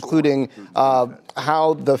topics, including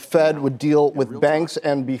how the Fed would deal with banks,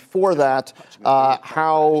 and before that,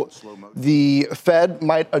 how the Fed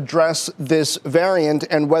might address this variant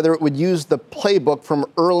and whether it would use the playbook from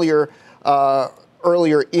earlier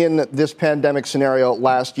in this pandemic scenario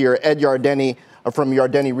last year. Ed Yardeni from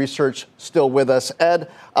Yardeni Research still with us.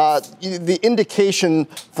 Ed, the indication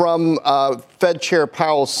from Fed Chair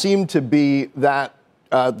Powell seemed to be that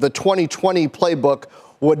the 2020 playbook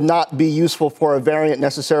would not be useful for a variant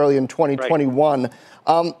necessarily in 2021.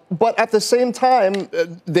 Right. But at the same time,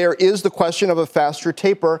 there is the question of a faster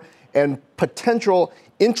taper and potential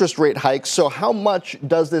interest rate hikes. So how much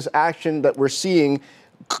does this action that we're seeing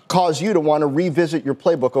cause you to want to revisit your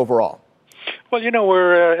playbook overall? Well,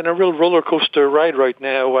 we're in a real roller coaster ride right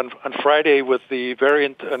now. On Friday, with the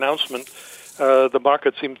variant announcement, the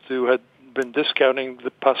market seems to have been discounting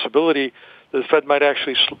the possibility the Fed might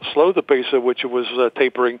actually slow the pace at which it was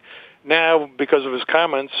tapering. Now, because of his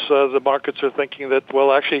comments, the markets are thinking that,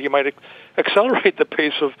 well, actually, he might accelerate the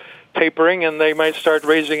pace of tapering, and they might start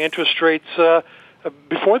raising interest rates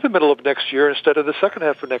before the middle of next year instead of the second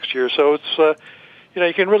half of next year. So it's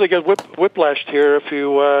you can really get whiplashed here if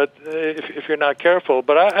you're not careful.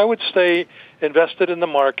 But I would stay invested in the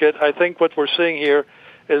market. I think what we're seeing here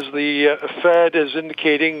is the Fed is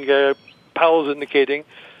indicating, Powell's indicating,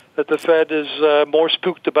 that the Fed is more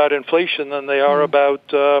spooked about inflation than they are about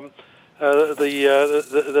the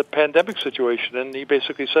pandemic situation. And he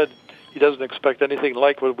basically said he doesn't expect anything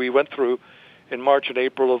like what we went through in March and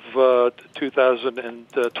April of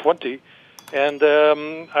 2020. And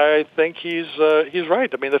I think he's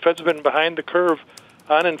right. I mean, the Fed's been behind the curve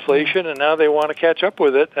on inflation, and now they want to catch up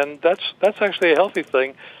with it. And that's actually a healthy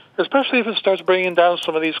thing, especially if it starts bringing down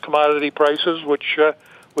some of these commodity prices, which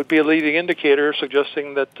would be a leading indicator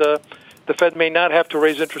suggesting that the Fed may not have to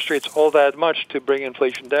raise interest rates all that much to bring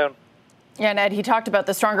inflation down. Yeah, and Ed, he talked about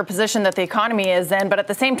the stronger position that the economy is in, but at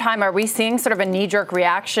the same time, are we seeing sort of a knee-jerk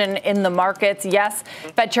reaction in the markets? Yes,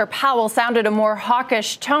 Fed Chair Powell sounded a more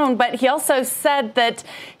hawkish tone, but he also said that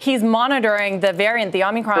he's monitoring the variant, the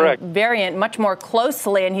Omicron variant, much more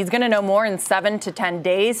closely, and he's going to know more in 7 to 10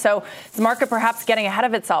 days. So is the market perhaps getting ahead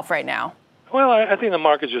of itself right now? Well, I think the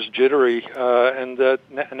market's just jittery, and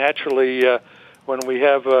naturally, when we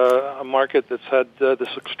have a market that's had this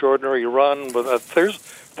extraordinary run, with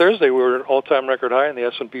Thursday we were at an all-time record high in the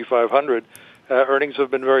S&P 500. Earnings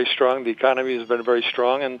have been very strong. The economy has been very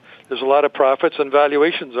strong, and there's a lot of profits, and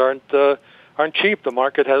valuations aren't cheap. The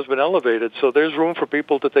market has been elevated, so there's room for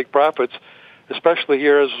people to take profits, especially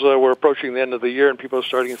here as we're approaching the end of the year and people are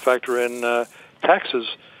starting to factor in taxes.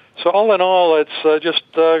 So all in all, it's just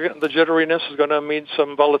the jitteriness is going to mean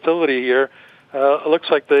some volatility here. It looks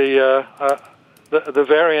like the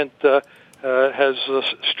variant has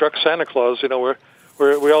struck Santa Claus.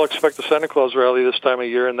 We all expect the Santa Claus rally this time of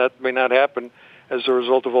year, and that may not happen as a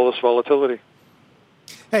result of all this volatility.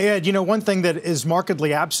 Hey, Ed, one thing that is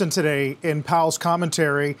markedly absent today in Powell's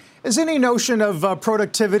commentary is any notion of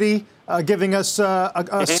productivity giving us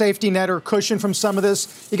a safety net or cushion from some of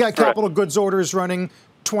this. You got capital goods orders running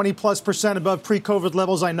 20+% above pre-COVID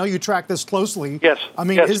levels. I know you track this closely. Yes. I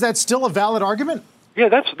mean, is that still a valid argument? Yeah,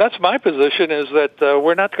 that's my position, is that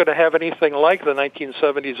we're not going to have anything like the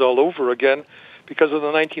 1970s all over again, because in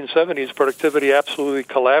the 1970s, productivity absolutely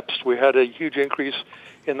collapsed. We had a huge increase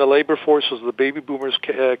in the labor force as the baby boomers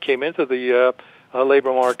came into the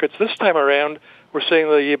labor markets. This time around, we're seeing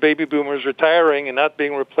the baby boomers retiring and not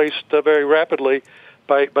being replaced very rapidly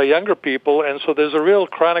by younger people, and so there's a real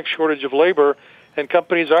chronic shortage of labor, and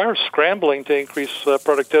companies are scrambling to increase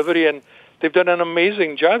productivity, and they've done an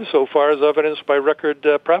amazing job so far, as evidenced by record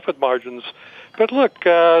profit margins. But look,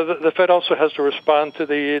 the Fed also has to respond to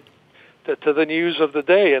the news of the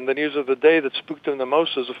day, and the news of the day that spooked them the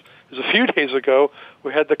most is a few days ago.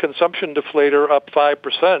 We had the consumption deflator up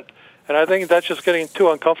 5%, and I think that's just getting too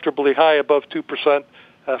uncomfortably high, above 2%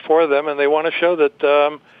 for them, and they want to show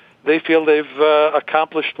that they feel they've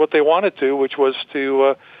accomplished what they wanted to, which was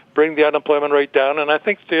to bring the unemployment rate down. And I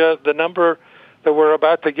think the number that we're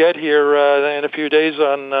about to get here in a few days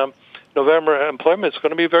on November employment is going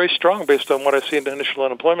to be very strong based on what I see in the initial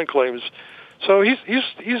unemployment claims. So he's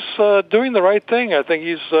doing the right thing. I think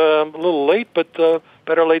he's a little late, but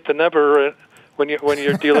better late than never when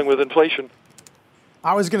you're dealing with inflation.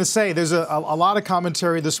 I was going to say, there's a lot of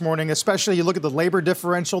commentary this morning, especially you look at the labor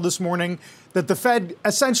differential this morning, that the Fed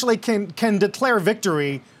essentially can declare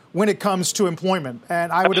victory when it comes to employment.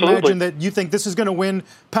 And I would imagine that you think this is going to win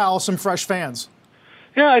Powell some fresh fans.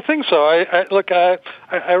 Yeah, I think so.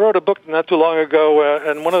 I wrote a book not too long ago,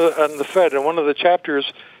 and on the Fed, and one of the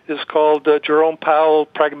chapters is called Jerome Powell,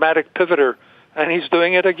 Pragmatic Pivoter, and he's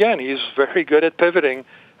doing it again. He's very good at pivoting,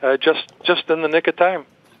 just in the nick of time.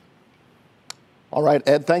 All right,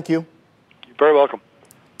 Ed, thank you. You're very welcome.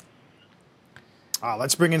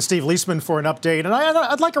 Let's bring in Steve Leisman for an update. And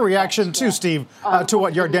I'd like a reaction, too, Steve, to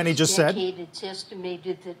what Yardeni just said. It's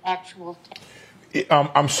estimated that actual...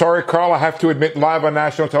 I'm sorry, Carl. I have to admit, live on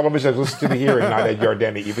national television, I listened to the hearing, not Ed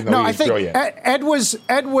Yardeni, even though he's brilliant. Ed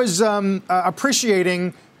was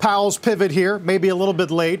appreciating Powell's pivot here, maybe a little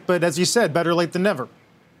bit late, but as you said, better late than never.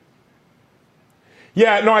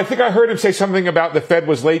 Yeah, no, I think I heard him say something about the Fed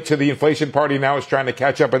was late to the inflation party, now it's trying to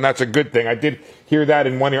catch up, and that's a good thing. I did hear that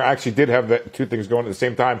in one ear. I actually did have the two things going at the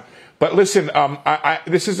same time. But listen,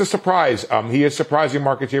 this is a surprise. He is surprising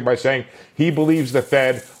markets here by saying he believes the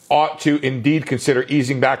Fed ought to indeed consider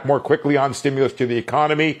easing back more quickly on stimulus to the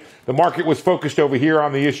economy. The market was focused over here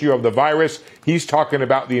on the issue of the virus. He's talking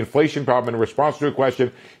about the inflation problem in response to a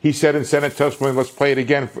question. He said in Senate testimony, let's play it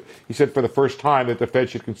again. He said for the first time that the Fed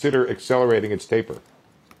should consider accelerating its taper.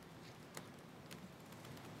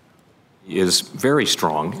 Is very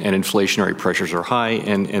strong and inflationary pressures are high,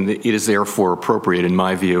 and it is therefore appropriate, in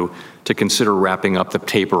my view, to consider wrapping up the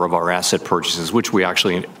taper of our asset purchases, which we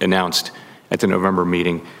actually announced at the November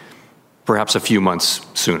meeting, perhaps a few months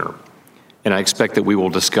sooner. And I expect that we will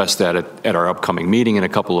discuss that at our upcoming meeting in a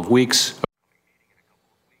couple of weeks.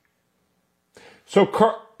 So,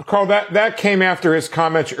 Carl, that came after his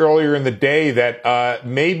comments earlier in the day that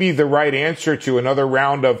maybe the right answer to another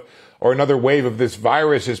round of or another wave of this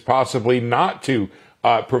virus is possibly not to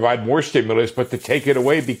provide more stimulus, but to take it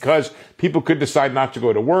away because people could decide not to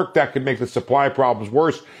go to work. That could make the supply problems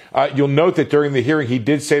worse. You'll note that during the hearing, he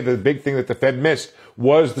did say that the big thing that the Fed missed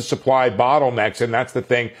was the supply bottlenecks, and that's the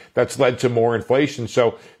thing that's led to more inflation.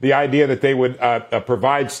 So the idea that they would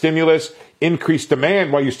provide stimulus, increase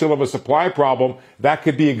demand while you still have a supply problem, that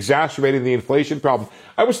could be exacerbating the inflation problem.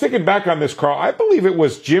 I was thinking back on this, Carl. I believe it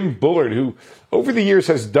was Jim Bullard who, over the years,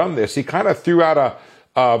 has done this. He kind of threw out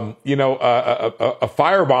a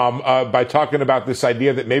firebomb by talking about this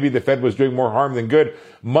idea that maybe the Fed was doing more harm than good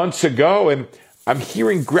months ago. And I'm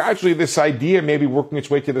hearing gradually this idea maybe working its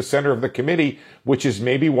way to the center of the committee, which is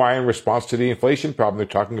maybe why in response to the inflation problem, they're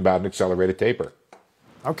talking about an accelerated taper.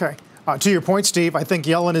 Okay. To your point, Steve, I think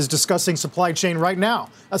Yellen is discussing supply chain right now.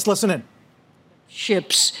 Let's listen in.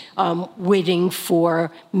 Ships waiting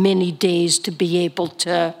for many days to be able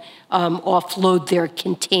to offload their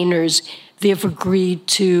containers. They've agreed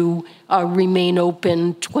to remain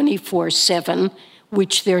open 24/7,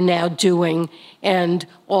 which they're now doing. And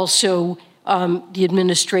also, the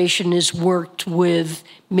administration has worked with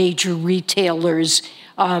major retailers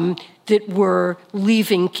that were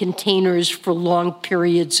leaving containers for long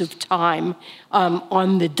periods of time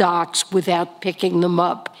on the docks without picking them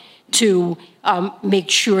up to make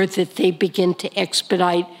sure that they begin to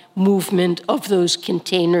expedite movement of those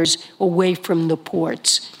containers away from the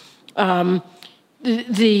ports. In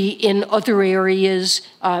other areas,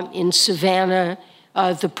 in Savannah,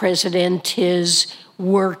 the president has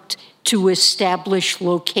worked to establish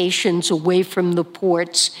locations away from the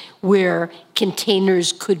ports where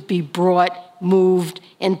containers could be brought, moved,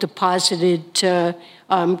 and deposited to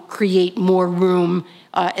create more room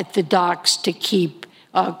at the docks to keep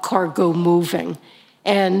cargo moving.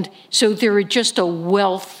 And so there are just a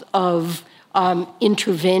wealth of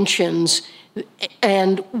interventions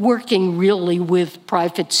and working really with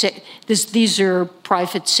private sector. These are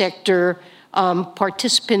private sector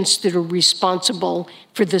participants that are responsible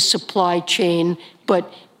for the supply chain,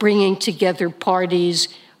 but bringing together parties.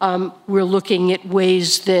 We're looking at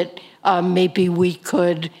ways that maybe we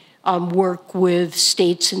could work with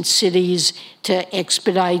states and cities to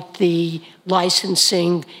expedite the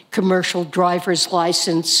licensing, commercial driver's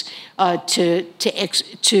license, to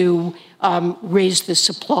raise the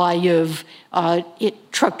supply of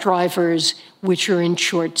truck drivers, which are in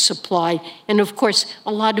short supply. And of course,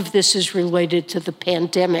 a lot of this is related to the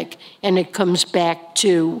pandemic, and it comes back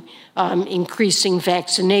to increasing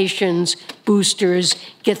vaccinations, boosters,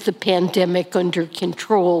 get the pandemic under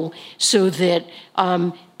control so that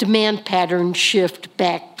demand patterns shift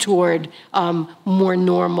back toward more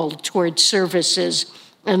normal, toward services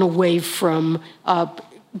and away from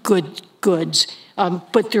goods.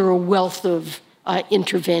 But there are a wealth of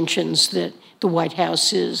interventions that the White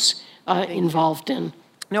House is involved in.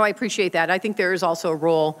 No, I appreciate that. I think there is also a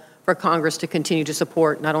role for Congress to continue to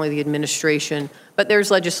support not only the administration, but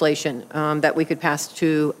there's legislation that we could pass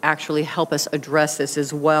to actually help us address this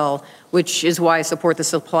as well, which is why I support the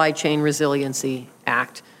Supply Chain Resiliency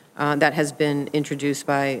Act that has been introduced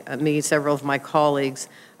by me, several of my colleagues.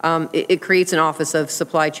 It creates an Office of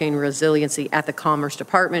Supply Chain Resiliency at the Commerce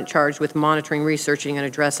Department charged with monitoring, researching, and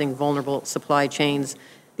addressing vulnerable supply chains.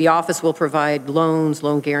 The office will provide loans,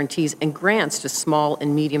 loan guarantees, and grants to small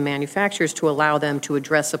and medium manufacturers to allow them to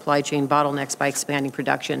address supply chain bottlenecks by expanding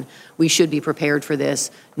production. We should be prepared for this,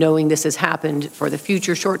 knowing this has happened for the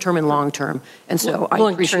future, short-term and long-term. And so I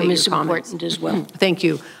appreciate your comments. Long-term is important as well. Thank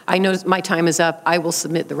you. I know my time is up. I will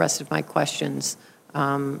submit the rest of my questions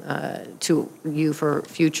to you for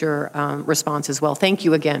future response as well. Thank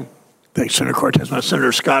you again. Thanks, Senator Cortez. Now,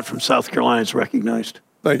 Senator Scott from South Carolina is recognized.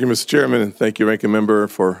 Thank you, Mr. Chairman, and thank you, Ranking Member,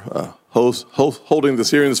 for holding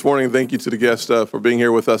this hearing this morning. Thank you to the guests for being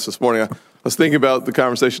here with us this morning. I was thinking about the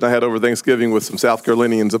conversation I had over Thanksgiving with some South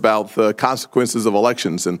Carolinians about the consequences of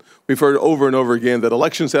elections, and we've heard over and over again that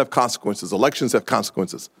elections have consequences. Elections have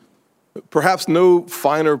consequences. Perhaps no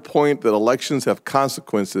finer point that elections have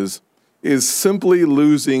consequences is simply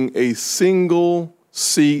losing a single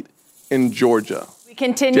seat in Georgia. We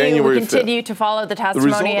continue to follow the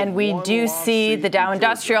testimony, and we do see the Dow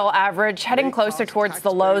Industrial Average heading closer towards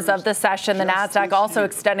the lows of the session. The Nasdaq also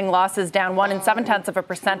extending losses down 1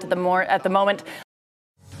 7/10% at the moment.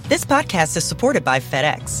 This podcast is supported by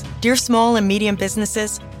FedEx. Dear small and medium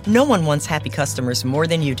businesses, no one wants happy customers more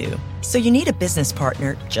than you do. So you need a business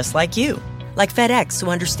partner just like you. Like FedEx, who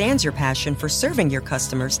understands your passion for serving your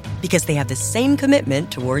customers because they have the same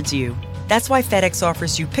commitment towards you. That's why FedEx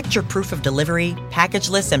offers you picture proof of delivery,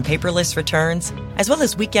 packageless and paperless returns, as well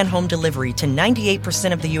as weekend home delivery to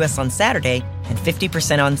 98% of the U.S. on Saturday and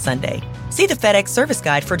 50% on Sunday. See the FedEx service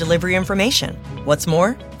guide for delivery information. What's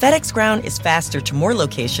more, FedEx Ground is faster to more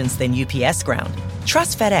locations than UPS Ground.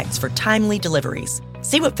 Trust FedEx for timely deliveries.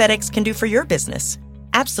 See what FedEx can do for your business.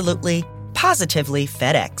 Absolutely, positively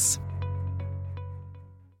FedEx.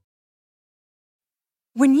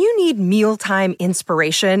 When you need mealtime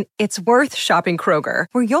inspiration, it's worth shopping Kroger,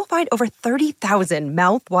 where you'll find over 30,000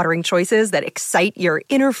 mouth-watering choices that excite your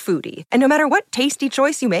inner foodie. And no matter what tasty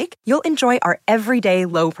choice you make, you'll enjoy our everyday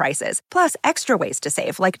low prices, plus extra ways to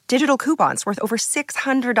save, like digital coupons worth over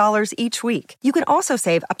 $600 each week. You can also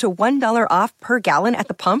save up to $1 off per gallon at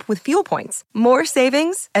the pump with fuel points. More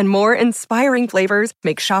savings and more inspiring flavors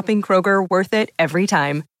make shopping Kroger worth it every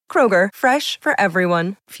time. Kroger, fresh for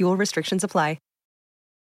everyone. Fuel restrictions apply.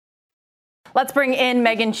 Let's bring in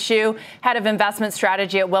Megan Hsu, Head of Investment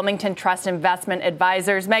Strategy at Wilmington Trust Investment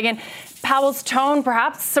Advisors. Megan, Powell's tone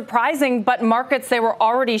perhaps surprising, but markets, they were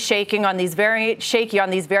already shaky on these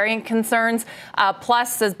variant concerns.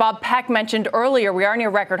 Plus, as Bob Peck mentioned earlier, we are near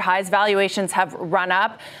record highs. Valuations have run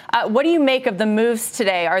up. What do you make of the moves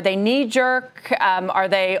today? Are they knee-jerk? Are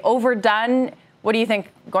they overdone? What do you think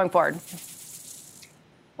going forward?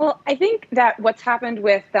 Well, I think that what's happened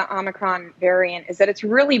with the Omicron variant is that it's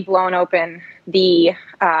really blown open a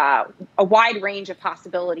wide range of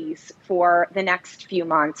possibilities for the next few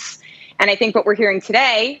months. And I think what we're hearing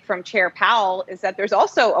today from Chair Powell is that there's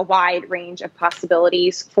also a wide range of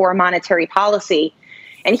possibilities for monetary policy.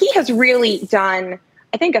 And he has really done,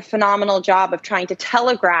 I think, a phenomenal job of trying to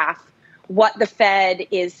telegraph what the Fed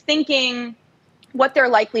is thinking, what they're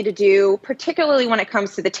likely to do, particularly when it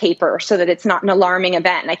comes to the taper, so that it's not an alarming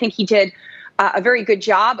event. And I think he did a very good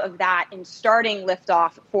job of that in starting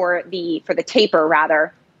liftoff for the taper,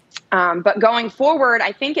 rather. But going forward,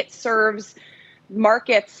 I think it serves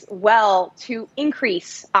markets well to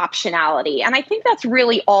increase optionality. And I think that's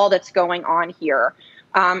really all that's going on here.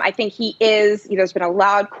 I think there's been a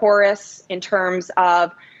loud chorus in terms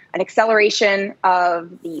of an acceleration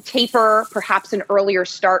of the taper, perhaps an earlier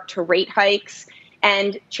start to rate hikes.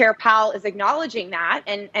 And Chair Powell is acknowledging that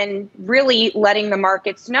and really letting the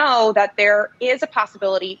markets know that there is a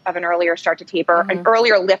possibility of an earlier start to taper, an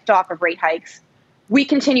earlier liftoff of rate hikes. We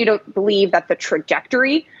continue to believe that the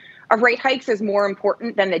trajectory of rate hikes is more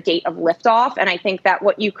important than the date of liftoff. And I think that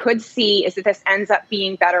what you could see is that this ends up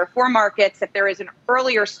being better for markets if there is an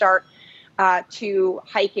earlier start to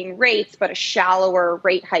hiking rates, but a shallower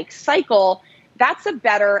rate hike cycle. That's a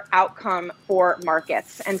better outcome for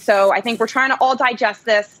markets. And so I think we're trying to all digest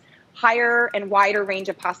this. Higher and wider range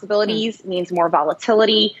of possibilities means more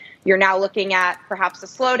volatility. You're now looking at perhaps a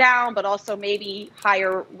slowdown, but also maybe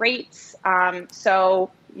higher rates. So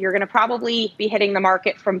you're going to probably be hitting the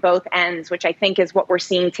market from both ends, which I think is what we're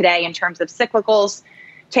seeing today in terms of cyclicals.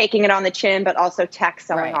 taking it on the chin, but also tech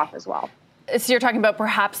selling off as well. So you're talking about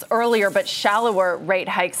perhaps earlier but shallower rate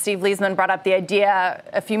hikes. Steve Liesman brought up the idea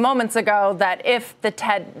a few moments ago that if the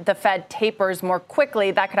Fed tapers more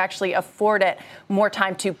quickly, that could actually afford it more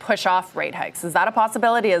time to push off rate hikes. Is that a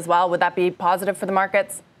possibility as well? Would that be positive for the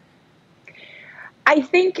markets? I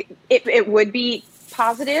think it would be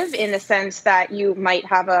positive in the sense that you might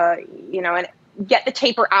have get the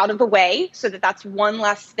taper out of the way so that that's one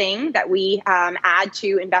less thing that we add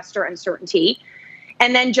to investor uncertainty.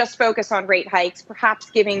 And then just focus on rate hikes, perhaps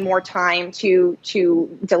giving more time to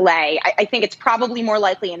delay. I think it's probably more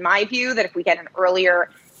likely, in my view, that if we get an earlier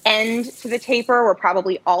end to the taper, we're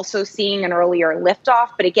probably also seeing an earlier liftoff.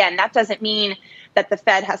 But again, that doesn't mean that the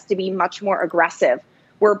Fed has to be much more aggressive.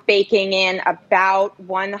 We're baking in about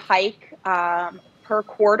one hike per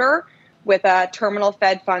quarter with a terminal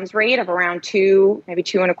Fed funds rate of around 2, maybe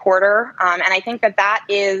 2.25. And I think that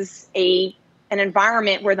is an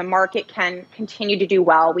environment where the market can continue to do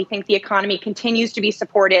well. We think the economy continues to be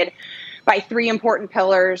supported by 3 important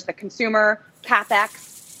pillars: the consumer,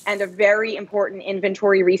 CapEx, and a very important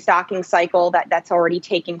inventory restocking cycle that's already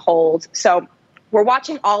taking hold. So we're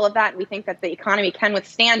watching all of that, and we think that the economy can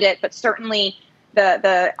withstand it, but certainly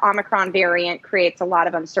the Omicron variant creates a lot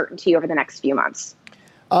of uncertainty over the next few months.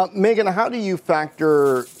 Megan, how do you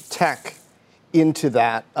factor tech into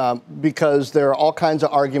that? Because there are all kinds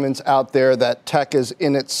of arguments out there that tech is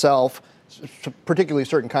in itself, particularly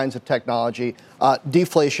certain kinds of technology,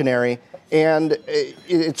 deflationary. And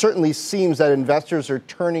it certainly seems that investors are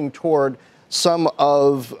turning toward some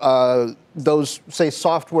of those, say,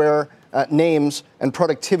 software names and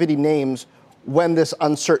productivity names when this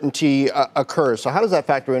uncertainty occurs. So how does that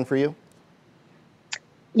factor in for you?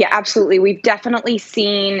 Yeah, absolutely. We've definitely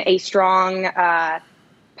seen a strong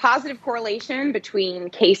positive correlation between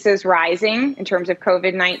cases rising in terms of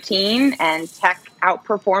COVID-19 and tech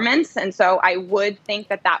outperformance. And so I would think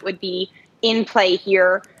that would be in play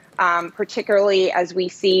here, particularly as we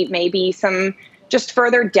see maybe some just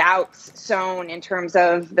further doubts sown in terms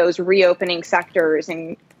of those reopening sectors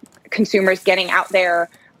and consumers getting out there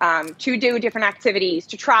to do different activities,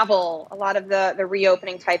 to travel, a lot of the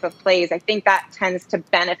reopening type of plays. I think that tends to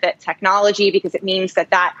benefit technology because it means that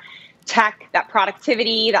tech, that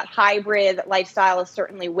productivity, that hybrid, that lifestyle is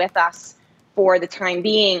certainly with us for the time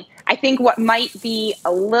being. I think what might be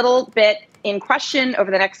a little bit in question over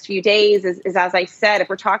the next few days is, as I said, if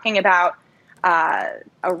we're talking about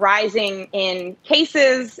a rising in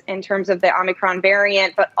cases in terms of the Omicron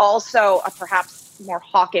variant, but also a perhaps more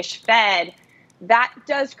hawkish Fed, that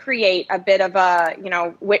does create a bit of a,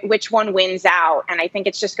 which one wins out. And I think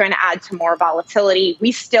it's just going to add to more volatility.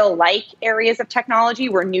 We still like areas of technology.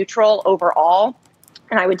 We're neutral overall.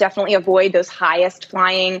 And I would definitely avoid those highest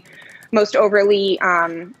flying, most overly,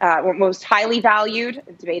 or most highly valued,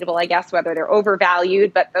 debatable, I guess, whether they're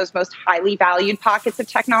overvalued, but those most highly valued pockets of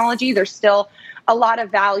technology. There's still a lot of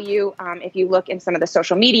value if you look in some of the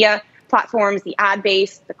social media platforms, the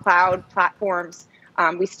ad-based, the cloud platforms.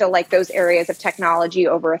 We still like those areas of technology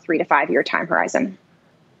over a 3 to 5 year time horizon.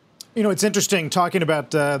 It's interesting talking about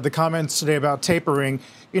the comments today about tapering.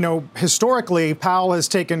 Historically, Powell has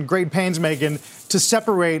taken great pains, Megan, to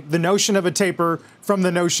separate the notion of a taper from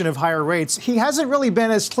the notion of higher rates. He hasn't really been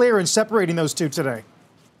as clear in separating those two today.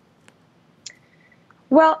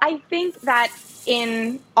 Well, I think that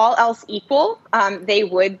in all else equal, they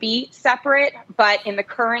would be separate. But in the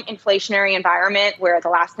current inflationary environment where the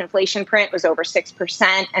last inflation print was over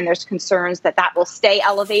 6% and there's concerns that will stay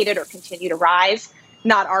elevated or continue to rise,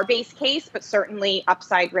 not our base case, but certainly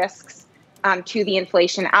upside risks to the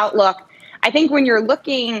inflation outlook. I think when you're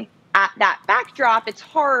looking at that backdrop,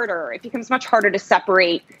 it becomes much harder to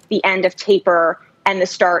separate the end of taper and the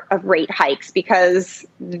start of rate hikes, because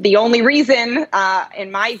the only reason,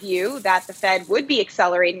 in my view, that the Fed would be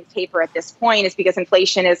accelerating taper at this point is because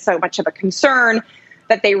inflation is so much of a concern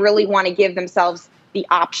that they really want to give themselves the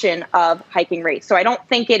option of hiking rates. So I don't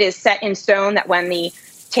think it is set in stone that when the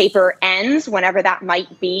taper ends, whenever that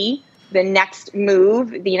might be, the next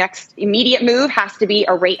immediate move has to be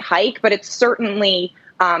a rate hike, but it's certainly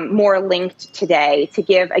more linked today to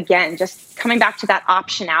give, again, just coming back to that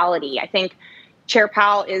optionality. I think Chair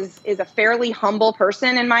Powell is a fairly humble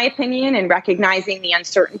person, in my opinion, in recognizing the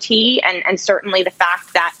uncertainty and certainly the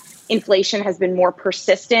fact that inflation has been more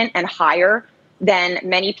persistent and higher than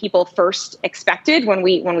many people first expected when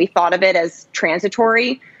we thought of it as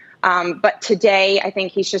transitory. But today, I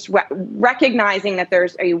think he's just recognizing that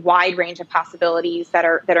there's a wide range of possibilities that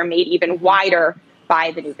are made even wider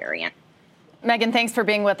by the new variant. Megan, thanks for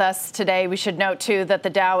being with us today. We should note, too, that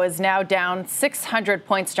the Dow is now down 600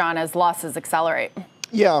 points, John, as losses accelerate.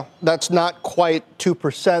 Yeah, that's not quite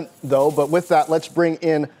 2%, though. But with that, let's bring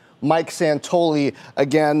in Mike Santoli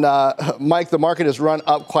again. Mike, the market has run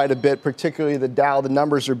up quite a bit, particularly the Dow. The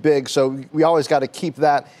numbers are big, so we always got to keep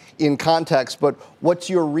that in context. But what's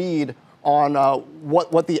your read on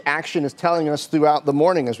what the action is telling us throughout the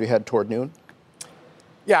morning as we head toward noon?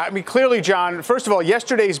 Yeah, I mean, clearly, John, first of all,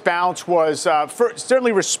 yesterday's bounce was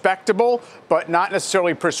certainly respectable, but not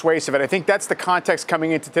necessarily persuasive. And I think that's the context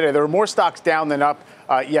coming into today. There were more stocks down than up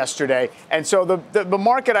yesterday. And so the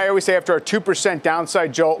market, I always say, after a 2%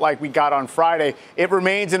 downside jolt like we got on Friday, it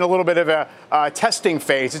remains in a little bit of a testing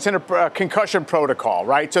phase. It's in a concussion protocol,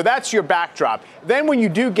 right? So that's your backdrop. Then when you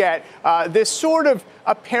do get this sort of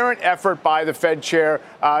apparent effort by the Fed chair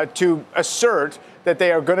to assert that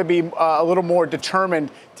they are going to be a little more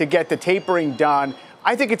determined to get the tapering done,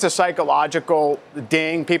 I think it's a psychological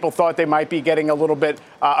ding. People thought they might be getting a little bit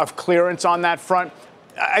of clearance on that front.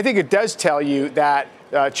 I think it does tell you that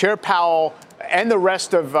Chair Powell and the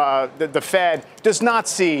rest of the Fed does not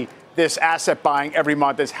see this asset buying every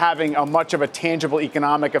month as having a much of a tangible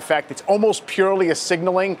economic effect. It's almost purely a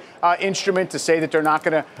signaling instrument to say that they're not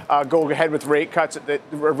going to go ahead with rate cuts,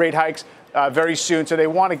 rate hikes very soon. So they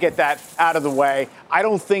want to get that out of the way. I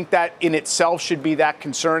don't think that in itself should be that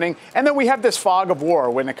concerning. And then we have this fog of war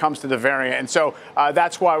when it comes to the variant. And so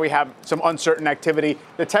that's why we have some uncertain activity.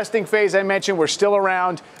 The testing phase I mentioned, we're still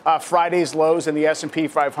around Friday's lows in the S&P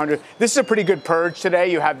 500. This is a pretty good purge today.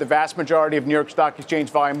 You have the vast majority of New York Stock Exchange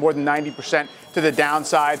volume, more than 90% to the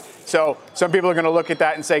downside. So some people are going to look at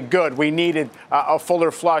that and say, good, we needed a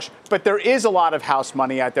fuller flush. But there is a lot of house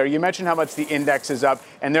money out there. You mentioned how much the index is up,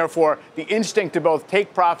 and therefore the instinct to both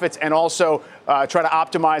take profits and also try to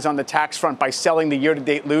optimize on the tax front by selling the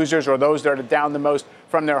year-to-date losers or those that are down the most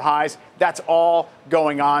from their highs. That's all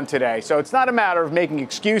going on today. So it's not a matter of making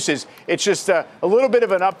excuses. It's just a little bit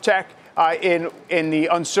of an uptick in the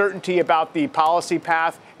uncertainty about the policy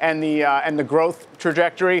path and the growth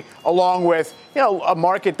trajectory, along with a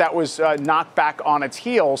market that was knocked back on its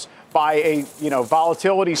heels by a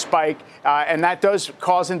volatility spike, and that does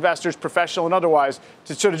cause investors, professional and otherwise,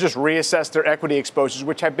 to sort of just reassess their equity exposures,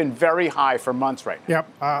 which have been very high for months right now. Yep,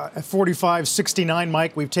 at 45.69,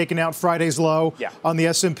 Mike, we've taken out Friday's low on the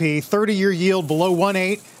S&P. 30-year yield below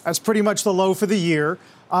 1.8. That's pretty much the low for the year.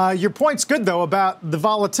 Your point's good, though, about the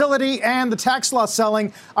volatility and the tax loss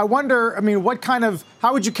selling. I wonder,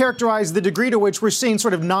 how would you characterize the degree to which we're seeing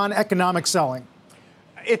sort of non-economic selling?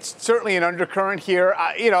 It's certainly an undercurrent here.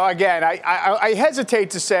 Again, I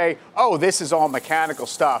hesitate to say, oh, this is all mechanical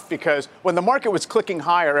stuff, because when the market was clicking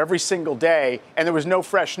higher every single day and there was no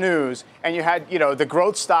fresh news and you had, the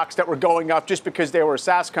growth stocks that were going up just because they were a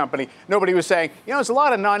SaaS company, nobody was saying, there's a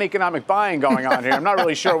lot of non-economic buying going on here. I'm not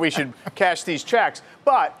really sure we should cash these checks.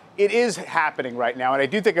 But it is happening right now. And I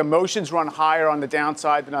do think emotions run higher on the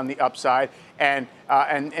downside than on the upside. And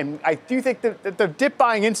I do think that the dip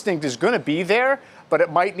buying instinct is going to be there, but it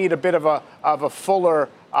might need a bit of a fuller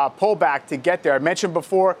pullback to get there. I mentioned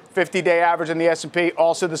before, 50-day average in the S&P,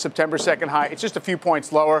 also the September 2nd high. It's just a few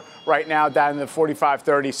points lower right now, down in the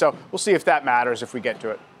 45.30. So we'll see if that matters if we get to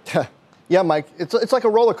it. Yeah, Mike, it's like a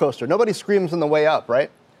roller coaster. Nobody screams on the way up, right?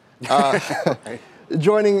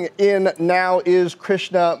 Joining in now is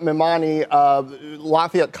Krishna Memani,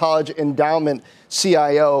 Lafayette College Endowment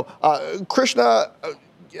CIO. Krishna,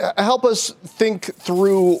 help us think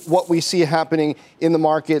through what we see happening in the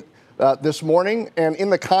market this morning and in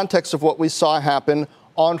the context of what we saw happen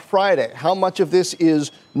on Friday. How much of this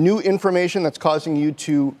is new information that's causing you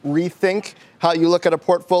to rethink how you look at a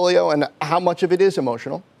portfolio, and how much of it is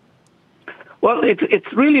emotional? Well,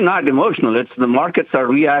 it's really not emotional. It's the markets are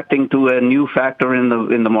reacting to a new factor in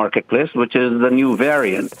the marketplace, which is the new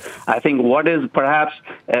variant. I think what is perhaps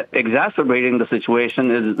exacerbating the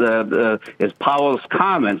situation is Powell's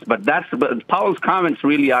comments, but Powell's comments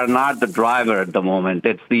really are not the driver at the moment.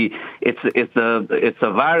 It's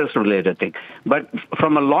a virus-related thing. But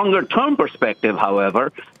from a longer-term perspective,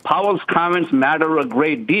 however, Powell's comments matter a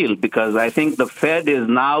great deal, because I think the Fed is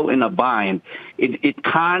now in a bind. It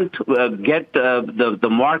can't get the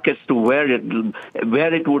markets to where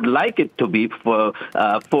it would like it to be for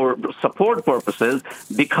support purposes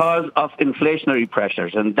because of inflationary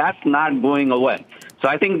pressures, and that's not going away. So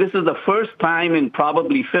I think this is the first time in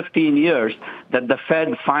probably 15 years that the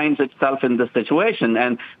Fed finds itself in this situation,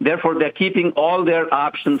 and therefore they're keeping all their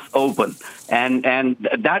options open. And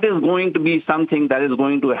that is going to be something that is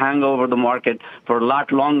going to hang over the market for a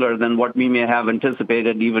lot longer than what we may have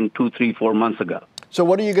anticipated even 2, 3, 4 months ago. So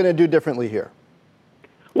what are you going to do differently here?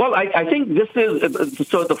 Well, I think this is,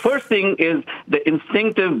 so the first thing is the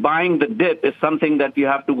instinctive buying the dip is something that you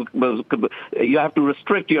have to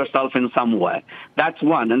restrict yourself in some way. That's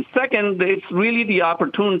one. And second, it's really the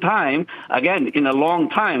opportune time, again, in a long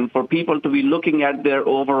time, for people to be looking at their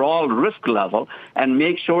overall risk level and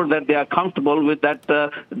make sure that they are comfortable with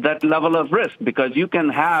that level of risk, because you can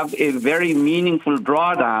have a very meaningful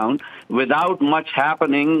drawdown without much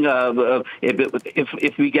happening.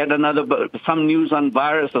 If we get some news on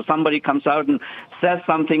virus, or somebody comes out and says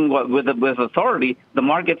something with authority, the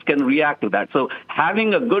markets can react to that. So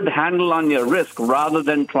having a good handle on your risk rather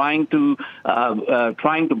than trying to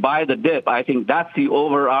buy the dip, I think that's the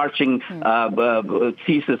overarching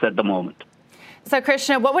thesis at the moment. So,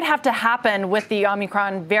 Krishna, what would have to happen with the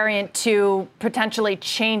Omicron variant to potentially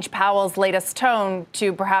change Powell's latest tone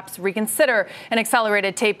to perhaps reconsider an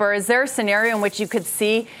accelerated taper? Is there a scenario in which you could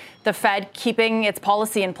see the Fed keeping its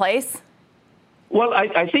policy in place? Well,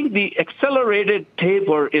 I think the accelerated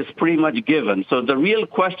taper is pretty much given. So the real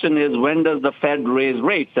question is, when does the Fed raise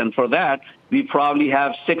rates? And for that, we probably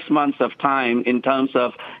have 6 months of time in terms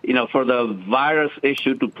of, for the virus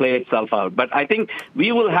issue to play itself out. But I think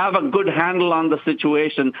we will have a good handle on the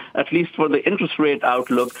situation, at least for the interest rate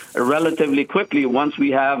outlook, relatively quickly once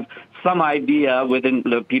we have some idea within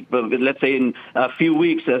people, let's say in a few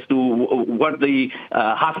weeks, as to what the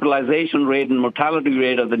hospitalization rate and mortality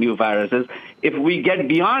rate of the new virus is. If we get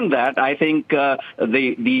beyond that, I think what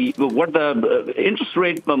the interest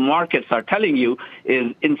rate markets are telling you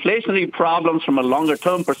is inflationary problems from a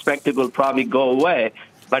longer-term perspective will probably go away,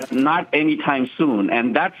 but not anytime soon.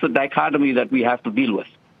 And that's the dichotomy that we have to deal with.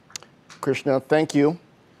 Krishna, thank you.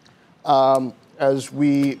 As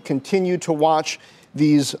we continue to watch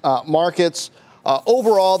these markets,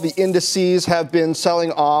 overall, the indices have been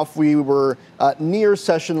selling off. We were near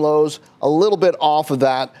session lows, a little bit off of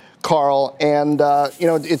that, Carl. And,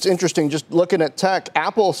 it's interesting just looking at tech.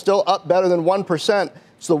 Apple still up better than 1%.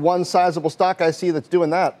 It's the one sizable stock I see that's doing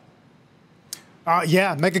that.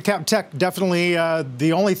 Yeah, mega cap tech, definitely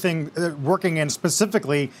the only thing working in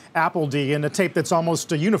specifically Apple D in a tape that's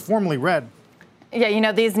almost uniformly red.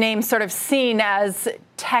 Yeah, these names sort of seen as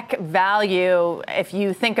tech value. If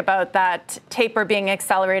you think about that taper being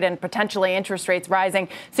accelerated and potentially interest rates rising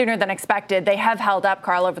sooner than expected, they have held up,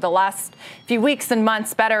 Carl, over the last few weeks and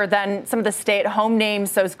months better than some of the stay-at-home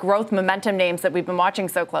names, those growth momentum names that we've been watching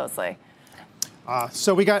so closely.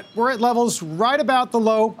 So we're at levels right about the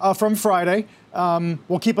low from Friday.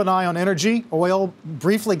 We'll keep an eye on energy. Oil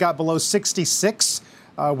briefly got below 66.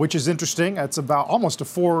 Which is interesting. That's about almost a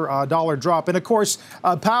 $4 drop. And of course,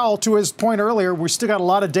 Powell, to his point earlier, we still got a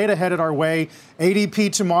lot of data headed our way.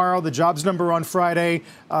 ADP tomorrow, the jobs number on Friday,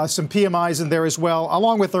 some PMIs in there as well,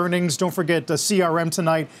 along with earnings. Don't forget CRM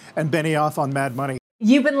tonight and Benioff on Mad Money.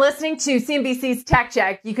 You've been listening to CNBC's Tech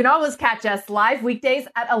Check. You can always catch us live weekdays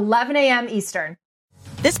at 11 a.m. Eastern.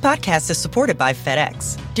 This podcast is supported by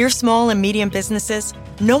FedEx. Dear small and medium businesses,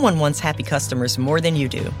 no one wants happy customers more than you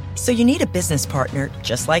do. So you need a business partner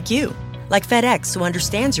just like you. Like FedEx, who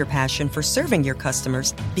understands your passion for serving your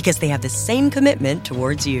customers because they have the same commitment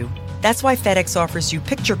towards you. That's why FedEx offers you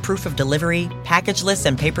picture proof of delivery, packageless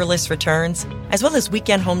and paperless returns, as well as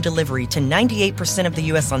weekend home delivery to 98% of the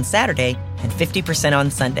U.S. on Saturday and 50% on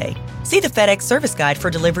Sunday. See the FedEx service guide for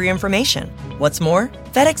delivery information. What's more,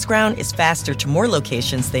 FedEx Ground is faster to more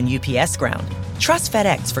locations than UPS Ground. Trust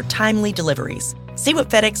FedEx for timely deliveries. See what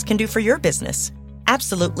FedEx can do for your business.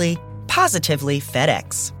 Absolutely, positively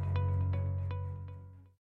FedEx.